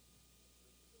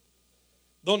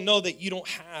 They'll know that you don't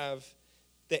have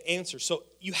the answer. So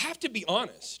you have to be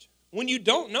honest. When you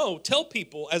don't know, tell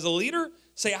people as a leader,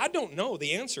 say, I don't know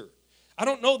the answer. I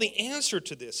don't know the answer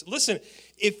to this. Listen,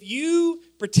 if you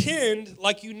pretend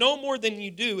like you know more than you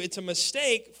do, it's a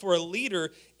mistake for a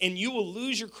leader, and you will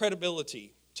lose your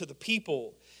credibility to the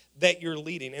people that you're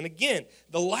leading. And again,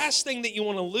 the last thing that you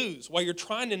want to lose while you're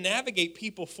trying to navigate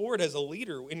people forward as a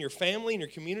leader in your family, in your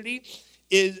community,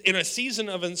 is in a season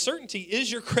of uncertainty,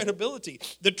 is your credibility.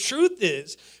 The truth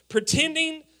is,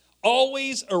 pretending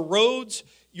always erodes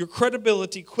your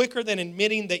credibility quicker than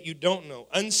admitting that you don't know.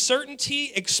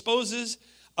 Uncertainty exposes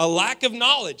a lack of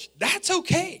knowledge. That's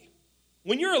okay.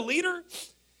 When you're a leader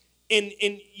and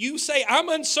you say, I'm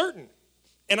uncertain,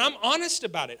 and I'm honest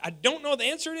about it, I don't know the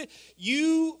answer to it,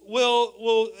 you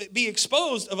will be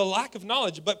exposed of a lack of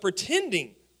knowledge. But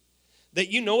pretending that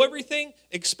you know everything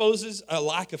exposes a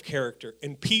lack of character,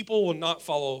 and people will not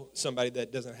follow somebody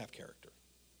that doesn't have character.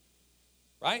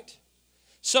 Right?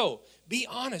 So, be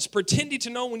honest. Pretending to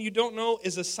know when you don't know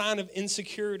is a sign of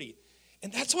insecurity.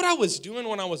 And that's what I was doing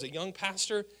when I was a young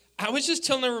pastor. I was just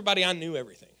telling everybody I knew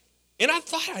everything. And I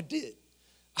thought I did.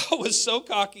 I was so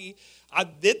cocky. I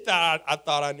did that. I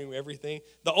thought I knew everything.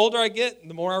 The older I get,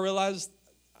 the more I realize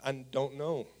I don't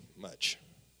know much.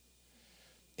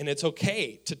 And it's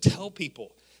okay to tell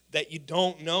people that you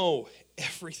don't know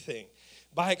everything.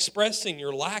 By expressing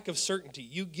your lack of certainty,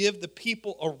 you give the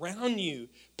people around you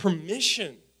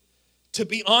permission to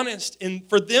be honest and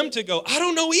for them to go, I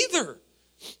don't know either.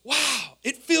 Wow,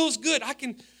 it feels good. I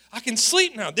can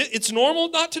sleep now. It's normal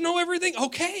not to know everything?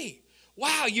 Okay.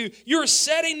 Wow, you're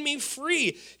setting me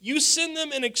free. You send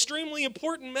them an extremely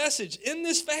important message in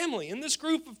this family, in this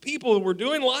group of people. We're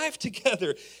doing life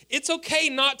together. It's okay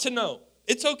not to know.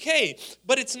 It's okay.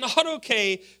 But it's not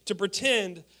okay to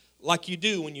pretend like you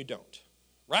do when you don't.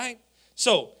 Right?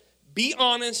 So, be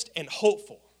honest and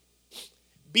hopeful.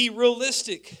 Be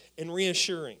realistic and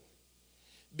reassuring.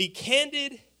 Be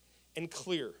candid and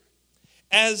clear.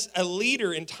 as a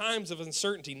leader in times of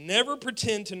uncertainty, never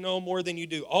pretend to know more than you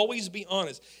do. Always be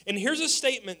honest. And here's a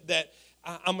statement that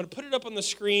I'm going to put it up on the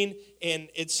screen, and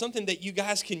it's something that you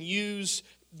guys can use,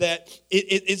 that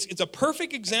it's a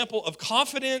perfect example of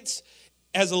confidence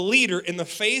as a leader in the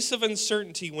face of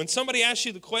uncertainty. When somebody asks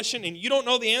you the question and you don't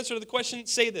know the answer to the question,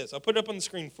 say this. I'll put it up on the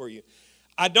screen for you.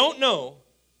 I don't know,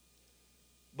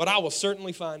 but I will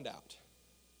certainly find out.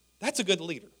 That's a good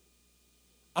leader.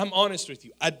 I'm honest with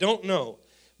you. I don't know,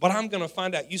 but I'm going to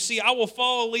find out. You see, I will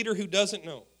follow a leader who doesn't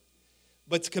know,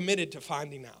 but's committed to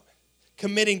finding out,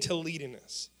 committing to leading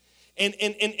us. And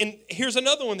here's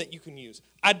another one that you can use.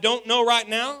 I don't know right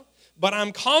now, but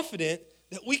I'm confident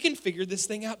that we can figure this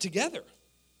thing out together.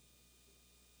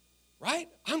 Right?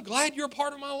 I'm glad you're a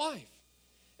part of my life.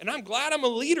 And I'm glad I'm a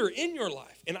leader in your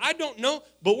life. And I don't know,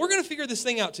 but we're going to figure this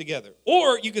thing out together.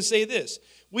 Or you could say this.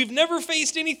 We've never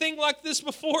faced anything like this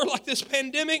before, like this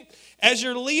pandemic. As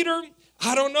your leader,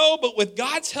 I don't know, but with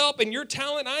God's help and your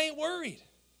talent, I ain't worried.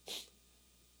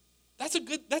 That's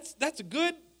a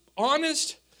good,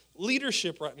 honest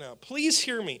leadership right now. Please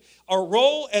hear me. Our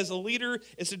role as a leader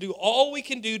is to do all we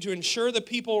can do to ensure the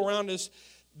people around us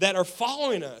that are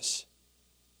following us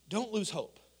don't lose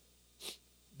hope.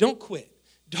 Don't quit.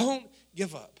 Don't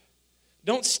give up.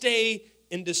 Don't stay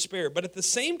in despair. But at the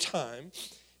same time,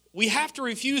 we have to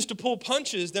refuse to pull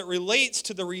punches that relates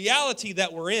to the reality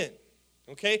that we're in.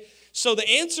 Okay? So the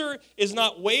answer is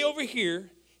not way over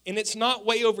here, and it's not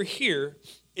way over here.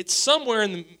 It's somewhere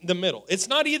in the middle. It's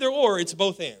not either or, it's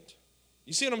both and.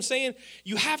 You see what I'm saying?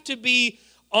 You have to be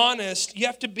honest. You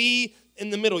have to be in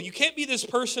the middle. You can't be this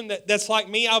person that's like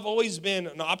me. I've always been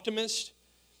an optimist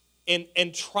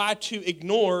and try to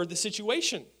ignore the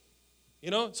situation.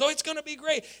 So it's going to be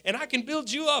great. And I can build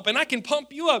you up and I can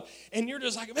pump you up. And you're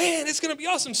just like, man, it's going to be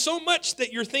awesome. So much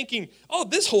that you're thinking, oh,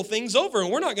 this whole thing's over and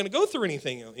we're not going to go through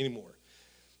anything anymore.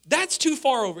 That's too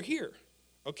far over here.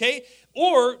 Okay?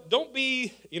 Or don't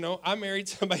be, I married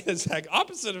somebody that's like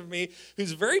opposite of me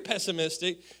who's very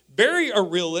pessimistic, very a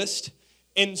realist.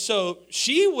 And so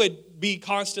she would be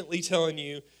constantly telling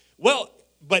you, well,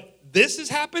 but this has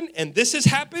happened and this has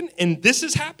happened and this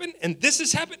has happened and this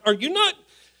has happened. And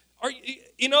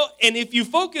if you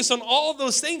focus on all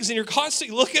those things and you're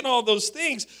constantly looking at all those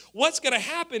things, what's going to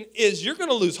happen is you're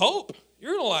going to lose hope.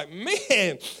 You're going to like,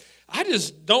 man, I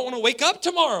just don't want to wake up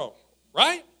tomorrow,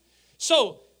 right?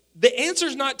 So the answer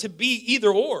is not to be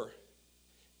either or.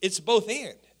 It's both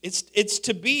and. It's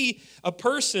to be a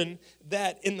person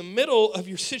that in the middle of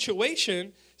your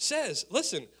situation says,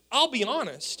 listen, I'll be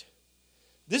honest.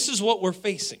 This is what we're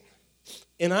facing,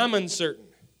 and I'm uncertain.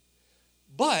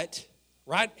 But,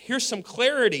 right, here's some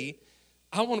clarity.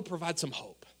 I want to provide some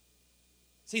hope.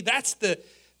 See, that's the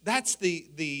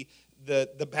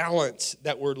balance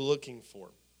that we're looking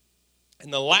for.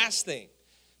 And the last thing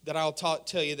that I'll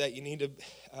tell you that you need to,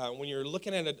 when you're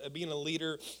looking at being a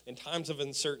leader in times of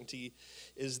uncertainty,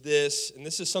 is this, and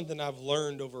this is something I've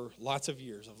learned over lots of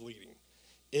years of leading,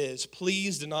 is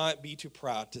please do not be too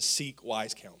proud to seek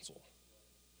wise counsel.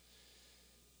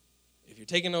 If you're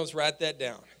taking notes, write that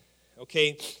down.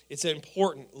 Okay? It's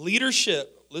important.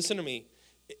 Leadership, listen to me.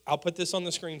 I'll put this on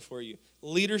the screen for you.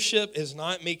 Leadership is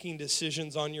not making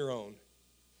decisions on your own.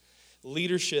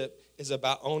 Leadership is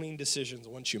about owning decisions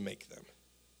once you make them.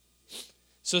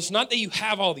 So it's not that you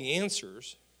have all the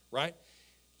answers, right?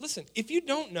 Listen, if you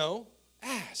don't know,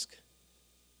 ask.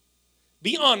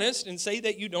 Be honest and say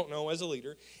that you don't know as a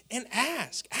leader and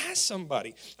ask. Ask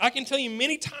somebody. I can tell you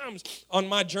many times on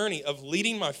my journey of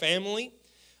leading my family,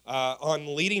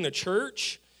 on leading a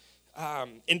church,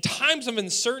 in times of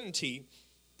uncertainty,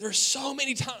 there's so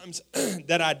many times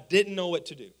that I didn't know what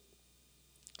to do.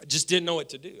 I just didn't know what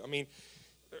to do. I mean,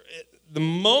 the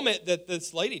moment that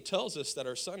this lady tells us that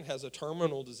our son has a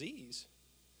terminal disease,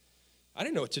 I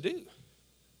didn't know what to do.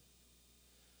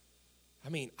 I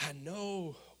mean, I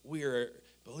know we're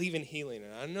believing healing,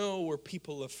 and I know we're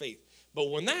people of faith. But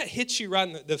when that hits you right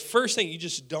in the first thing, you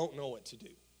just don't know what to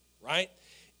do, right?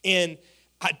 And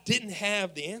I didn't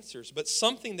have the answers, but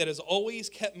something that has always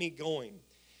kept me going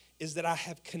is that I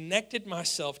have connected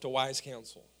myself to wise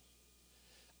counsel.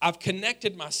 I've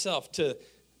connected myself to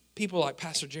people like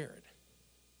Pastor Jared,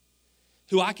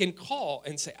 who I can call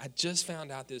and say, I just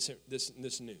found out this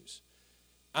news.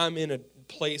 I'm in a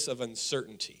place of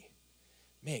uncertainty.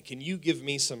 Man, can you give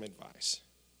me some advice?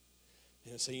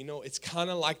 So, it's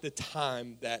kind of like the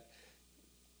time that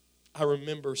I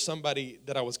remember somebody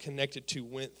that I was connected to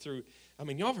went through. I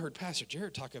mean, y'all have heard Pastor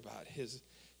Jared talk about his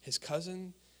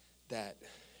cousin, that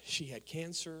she had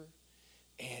cancer.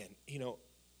 And,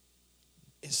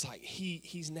 it's like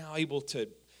he's now able to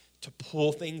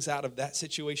pull things out of that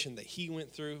situation that he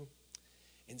went through.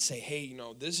 and say, hey,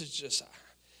 this is just,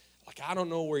 like, I don't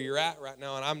know where you're at right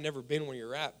now, and I've never been where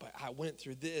you're at, but I went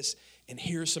through this, and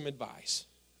here's some advice,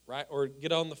 right? Or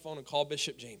get on the phone and call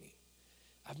Bishop Jamie.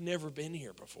 I've never been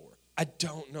here before. I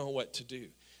don't know what to do.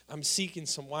 I'm seeking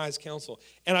some wise counsel.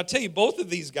 And I tell you, both of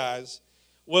these guys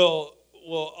will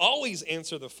always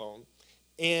answer the phone,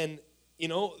 and,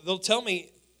 they'll tell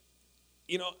me,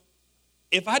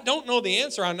 if I don't know the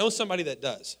answer, I know somebody that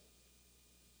does.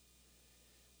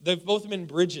 They've both been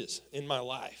bridges in my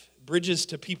life, bridges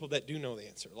to people that do know the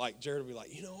answer. Like Jared will be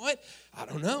like, you know what? I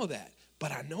don't know that,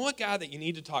 but I know a guy that you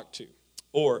need to talk to.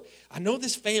 Or I know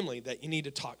this family that you need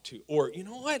to talk to. Or you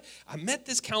know what? I met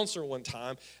this counselor one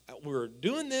time. We were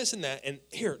doing this and that. And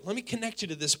here, let me connect you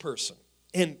to this person.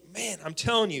 And man, I'm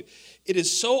telling you, it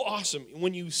is so awesome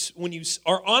when you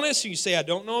are honest and you say, I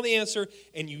don't know the answer,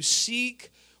 and you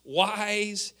seek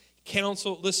wise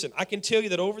counsel. Listen, I can tell you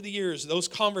that over the years, those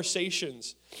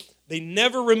conversations, they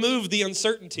never removed the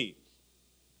uncertainty.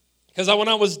 Because when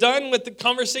I was done with the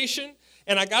conversation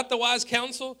and I got the wise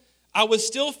counsel, I was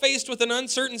still faced with an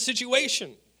uncertain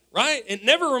situation, right? It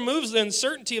never removes the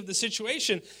uncertainty of the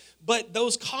situation, but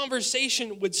those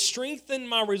conversations would strengthen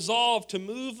my resolve to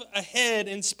move ahead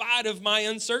in spite of my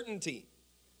uncertainty.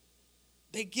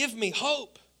 They give me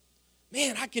hope.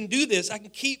 Man, I can do this. I can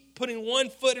keep putting one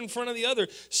foot in front of the other.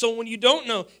 So when you don't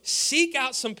know, seek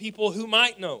out some people who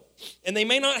might know. And they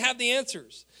may not have the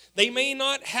answers. They may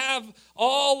not have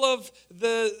all of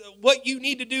what you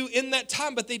need to do in that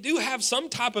time, but they do have some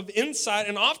type of insight.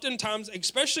 And oftentimes,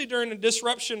 especially during a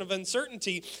disruption of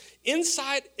uncertainty,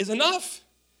 insight is enough.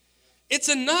 It's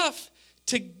enough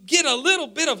to get a little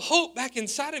bit of hope back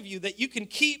inside of you that you can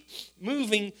keep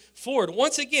moving forward.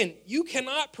 Once again, you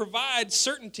cannot provide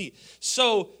certainty.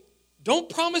 So don't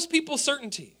promise people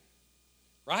certainty,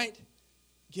 right?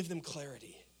 Give them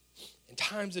clarity. In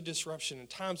times of disruption, in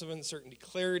times of uncertainty,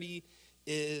 clarity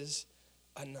is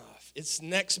enough. It's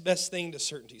next best thing to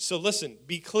certainty. So listen,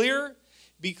 be clear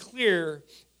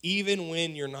even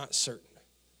when you're not certain.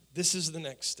 This is the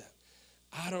next step.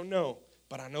 I don't know,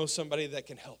 but I know somebody that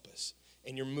can help us.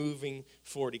 And you're moving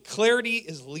forward. Clarity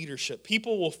is leadership.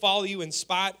 People will follow you in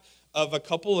spite of a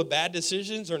couple of bad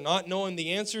decisions or not knowing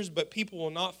the answers, but people will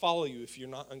not follow you if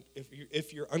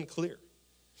you're unclear.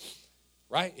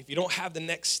 Right? If you don't have the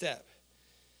next step.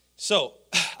 So,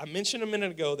 I mentioned a minute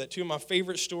ago that two of my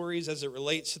favorite stories as it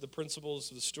relates to the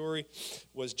principles of the story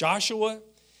was Joshua,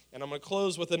 and I'm going to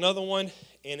close with another one,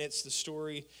 and it's the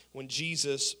story when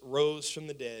Jesus rose from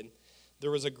the dead.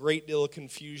 There was a great deal of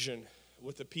confusion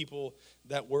with the people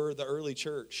that were the early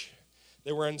church.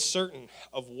 They were uncertain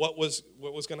of what was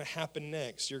going to happen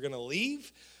next. You're going to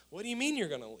leave? What do you mean you're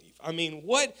going to leave? I mean,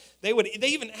 they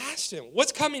even asked him,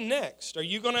 what's coming next? Are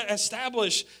you going to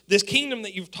establish this kingdom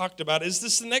that you've talked about? Is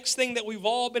this the next thing that we've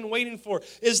all been waiting for?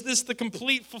 Is this the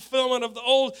complete fulfillment of the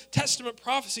Old Testament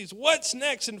prophecies? What's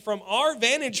next? And from our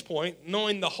vantage point,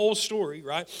 knowing the whole story,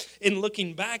 right, and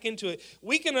looking back into it,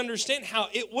 we can understand how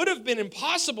it would have been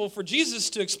impossible for Jesus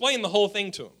to explain the whole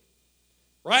thing to them,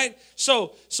 right?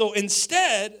 So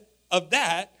instead of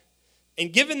that,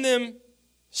 and giving them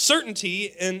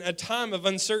certainty in a time of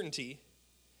uncertainty,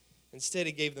 instead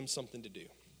he gave them something to do.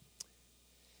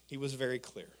 He was very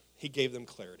clear. He gave them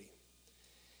clarity.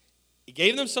 He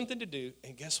gave them something to do,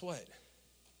 and guess what?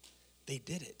 They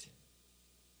did it.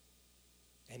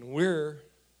 And we're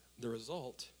the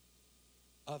result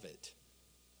of it.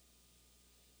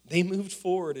 They moved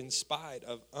forward in spite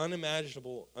of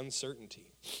unimaginable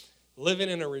uncertainty. Living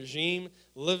in a regime,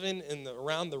 living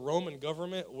around the Roman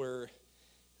government where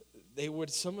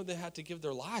some of them had to give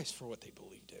their lives for what they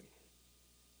believed in.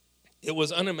 It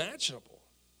was unimaginable.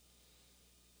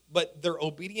 But their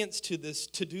obedience to this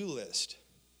to-do list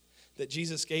that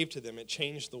Jesus gave to them, it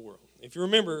changed the world. If you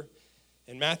remember,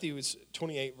 in Matthew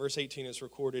 28, verse 18 is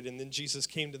recorded, and then Jesus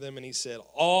came to them and he said,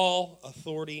 all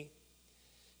authority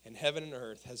in heaven and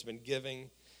earth has been given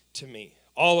to me.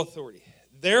 All authority.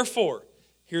 Therefore,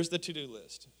 here's the to-do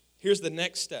list. Here's the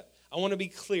next step. I want to be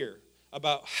clear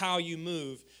about how you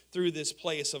move through this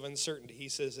place of uncertainty. He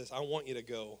says this, I want you to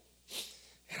go,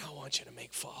 and I want you to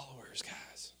make followers,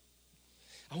 guys.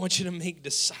 I want you to make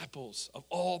disciples of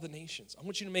all the nations. I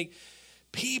want you to make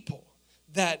people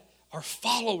that are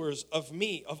followers of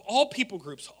me, of all people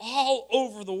groups, all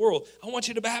over the world. I want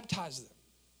you to baptize them.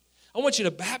 I want you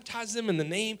to baptize them in the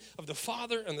name of the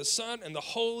Father and the Son and the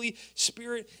Holy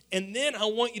Spirit, and then I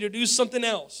want you to do something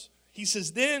else. He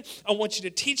says, then I want you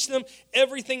to teach them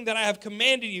everything that I have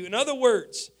commanded you. In other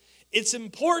words, it's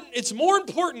more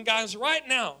important, guys, right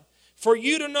now, for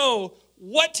you to know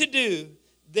what to do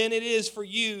than it is for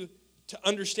you to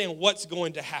understand what's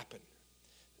going to happen,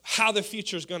 how the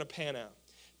future is going to pan out.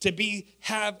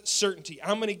 have certainty.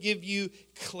 I'm going to give you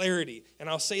clarity. And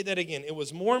I'll say that again. It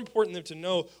was more important than to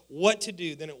know what to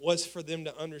do than it was for them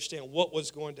to understand what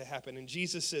was going to happen. And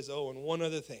Jesus says, oh, and one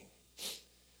other thing.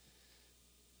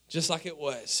 Just like it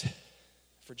was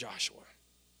for Joshua.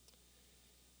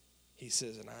 He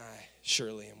says, and I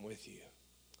surely am with you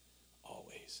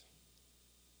always.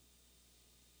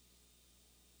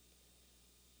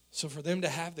 So for them to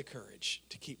have the courage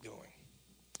to keep going,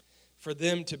 for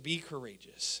them to be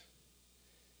courageous,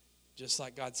 just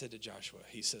like God said to Joshua,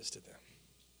 he says to them,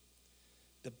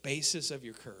 the basis of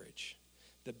your courage,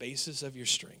 the basis of your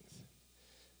strength,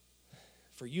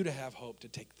 for you to have hope to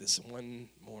take this one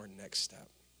more next step,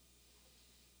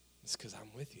 it's because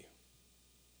I'm with you.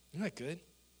 Isn't that good?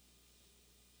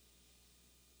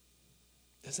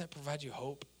 Doesn't that provide you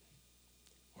hope?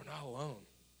 We're not alone.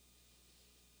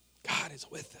 God is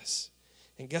with us.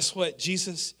 And guess what?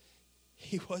 Jesus,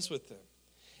 he was with them.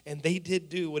 And they did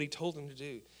do what he told them to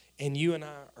do. And you and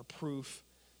I are proof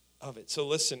of it. So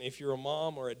listen, if you're a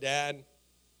mom or a dad,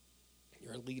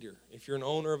 you're a leader. If you're an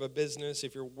owner of a business,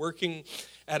 if you're working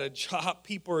at a job,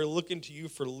 people are looking to you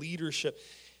for leadership.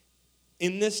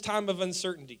 In this time of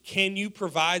uncertainty, can you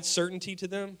provide certainty to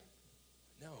them?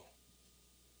 No.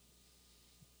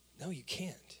 No, you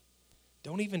can't.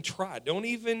 Don't even try. Don't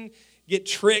even get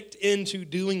tricked into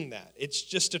doing that. It's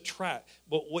just a trap.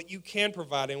 But what you can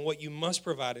provide and what you must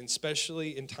provide, and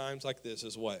especially in times like this,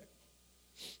 is what?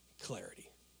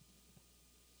 Clarity.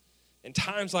 In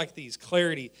times like these,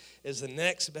 clarity is the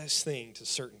next best thing to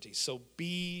certainty. So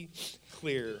be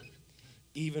clear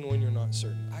even when you're not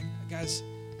certain. Guys,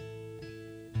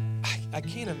 I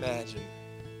can't imagine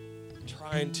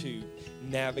trying to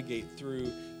navigate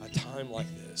through a time like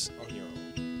this on your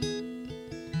own.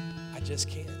 I just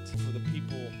can't. For the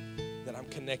people that I'm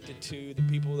connected to, the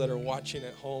people that are watching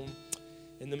at home,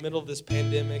 in the middle of this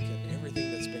pandemic and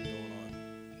everything that's been going on,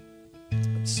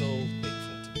 I'm so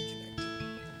thankful to be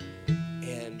connected.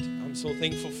 And I'm so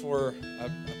thankful for a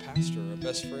pastor, a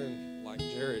best friend like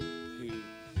Jared, who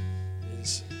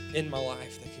is in my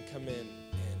life that can come in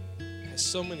and has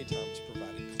so many times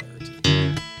provided clarity.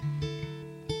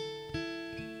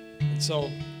 And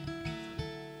so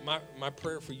my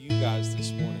prayer for you guys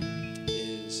this morning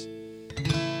is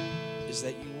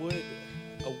that you would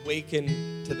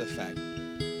awaken to the fact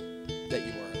that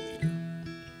you are a leader.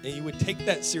 And you would take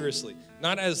that seriously,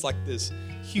 not as like this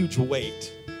huge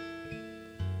weight,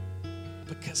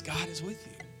 because God is with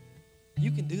you.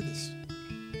 You can do this.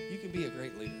 You can be a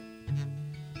great leader.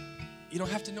 You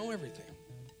don't have to know everything.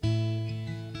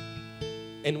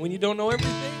 And when you don't know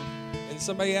everything, and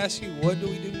somebody asks you, what do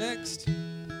we do next?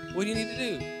 What do you need to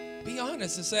do? Be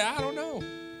honest and say, I don't know.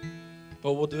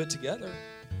 But we'll do it together.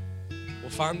 We'll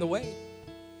find the way.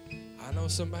 I know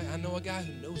a guy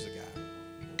who knows a guy,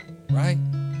 right?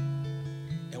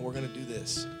 And we're going to do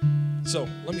this. So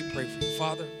let me pray for you.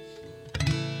 Father,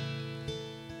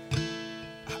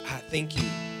 I thank you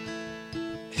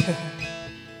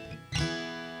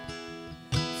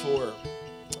for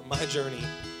my journey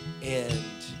and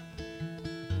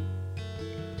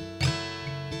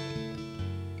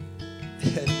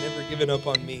never given up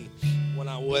on me when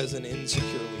I was an insecure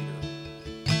leader.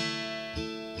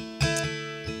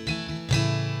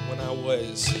 When I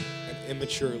was an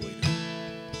immature leader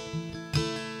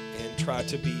and tried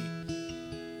to be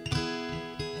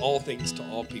all things to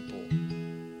all people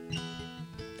and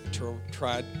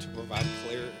tried to provide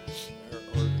clarity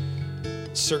or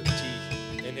certainty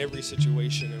in every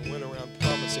situation and went around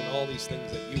promising all these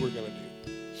things that you were going to do.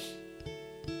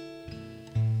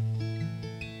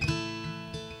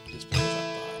 Just because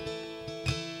I thought,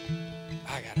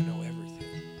 I got to know everything.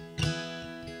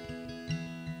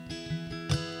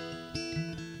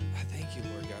 I thank you,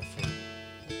 Lord God, for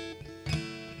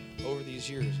over these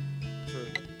years, for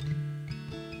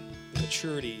the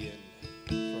maturity and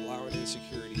for allowing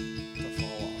insecurity to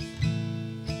fall off.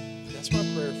 And that's my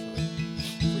prayer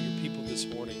for your people this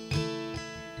morning.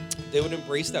 They would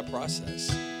embrace that process.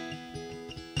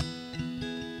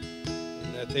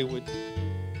 And that they would,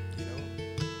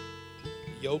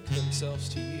 yoke themselves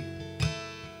to you.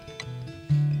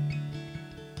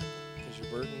 Because your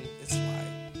burden, it's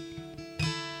light.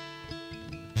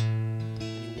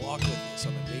 You walk with us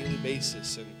on a daily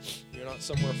basis, and you're not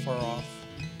somewhere far off.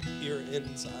 You're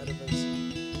inside of us.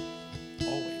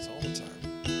 Always, all the time.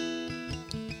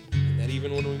 And that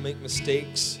even when we make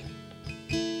mistakes,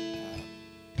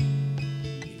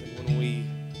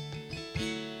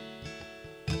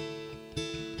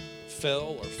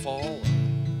 fell or fall or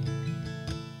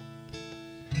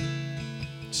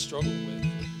struggle with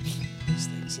these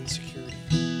things, insecurity,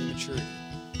 immaturity,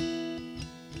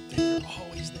 then you're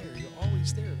always there. You're always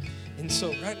always there. And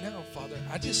so right now, Father,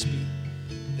 I just speak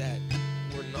that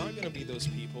we're not going to be those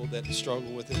people that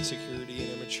struggle with insecurity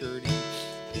and immaturity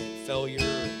and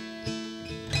failure.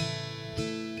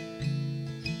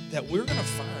 That we're going to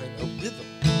find a rhythm.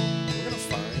 We're going to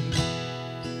find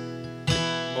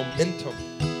momentum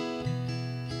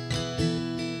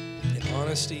and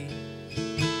honesty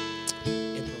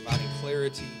and providing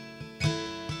clarity. And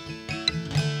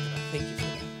I thank you for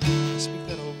that. I speak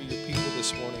that over your people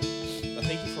this morning. I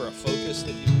thank you for a focus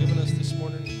that you've given us this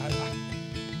morning. I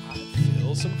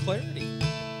feel some clarity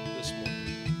this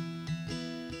morning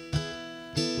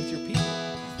with your people.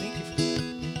 I thank you for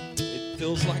that. It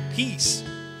feels like peace.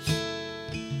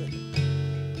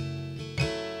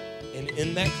 And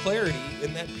in that clarity,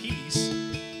 in that peace,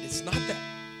 it's not that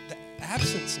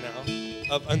absence now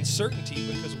of uncertainty,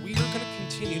 because we are going to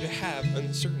continue to have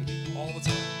uncertainty all the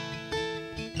time.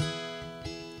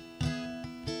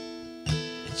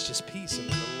 It's just peace in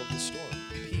the middle of the storm.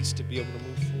 Peace to be able to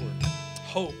move forward.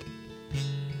 Hope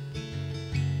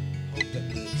that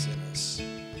lives in us.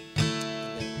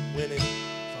 And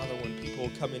that when people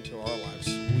come into our lives,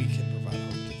 we can provide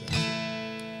hope to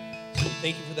them. So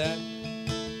thank you for that.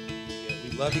 We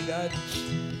love you, God.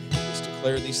 And we just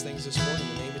declare these things this morning in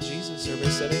the name of Jesus.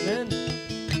 Everybody said amen.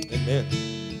 Amen.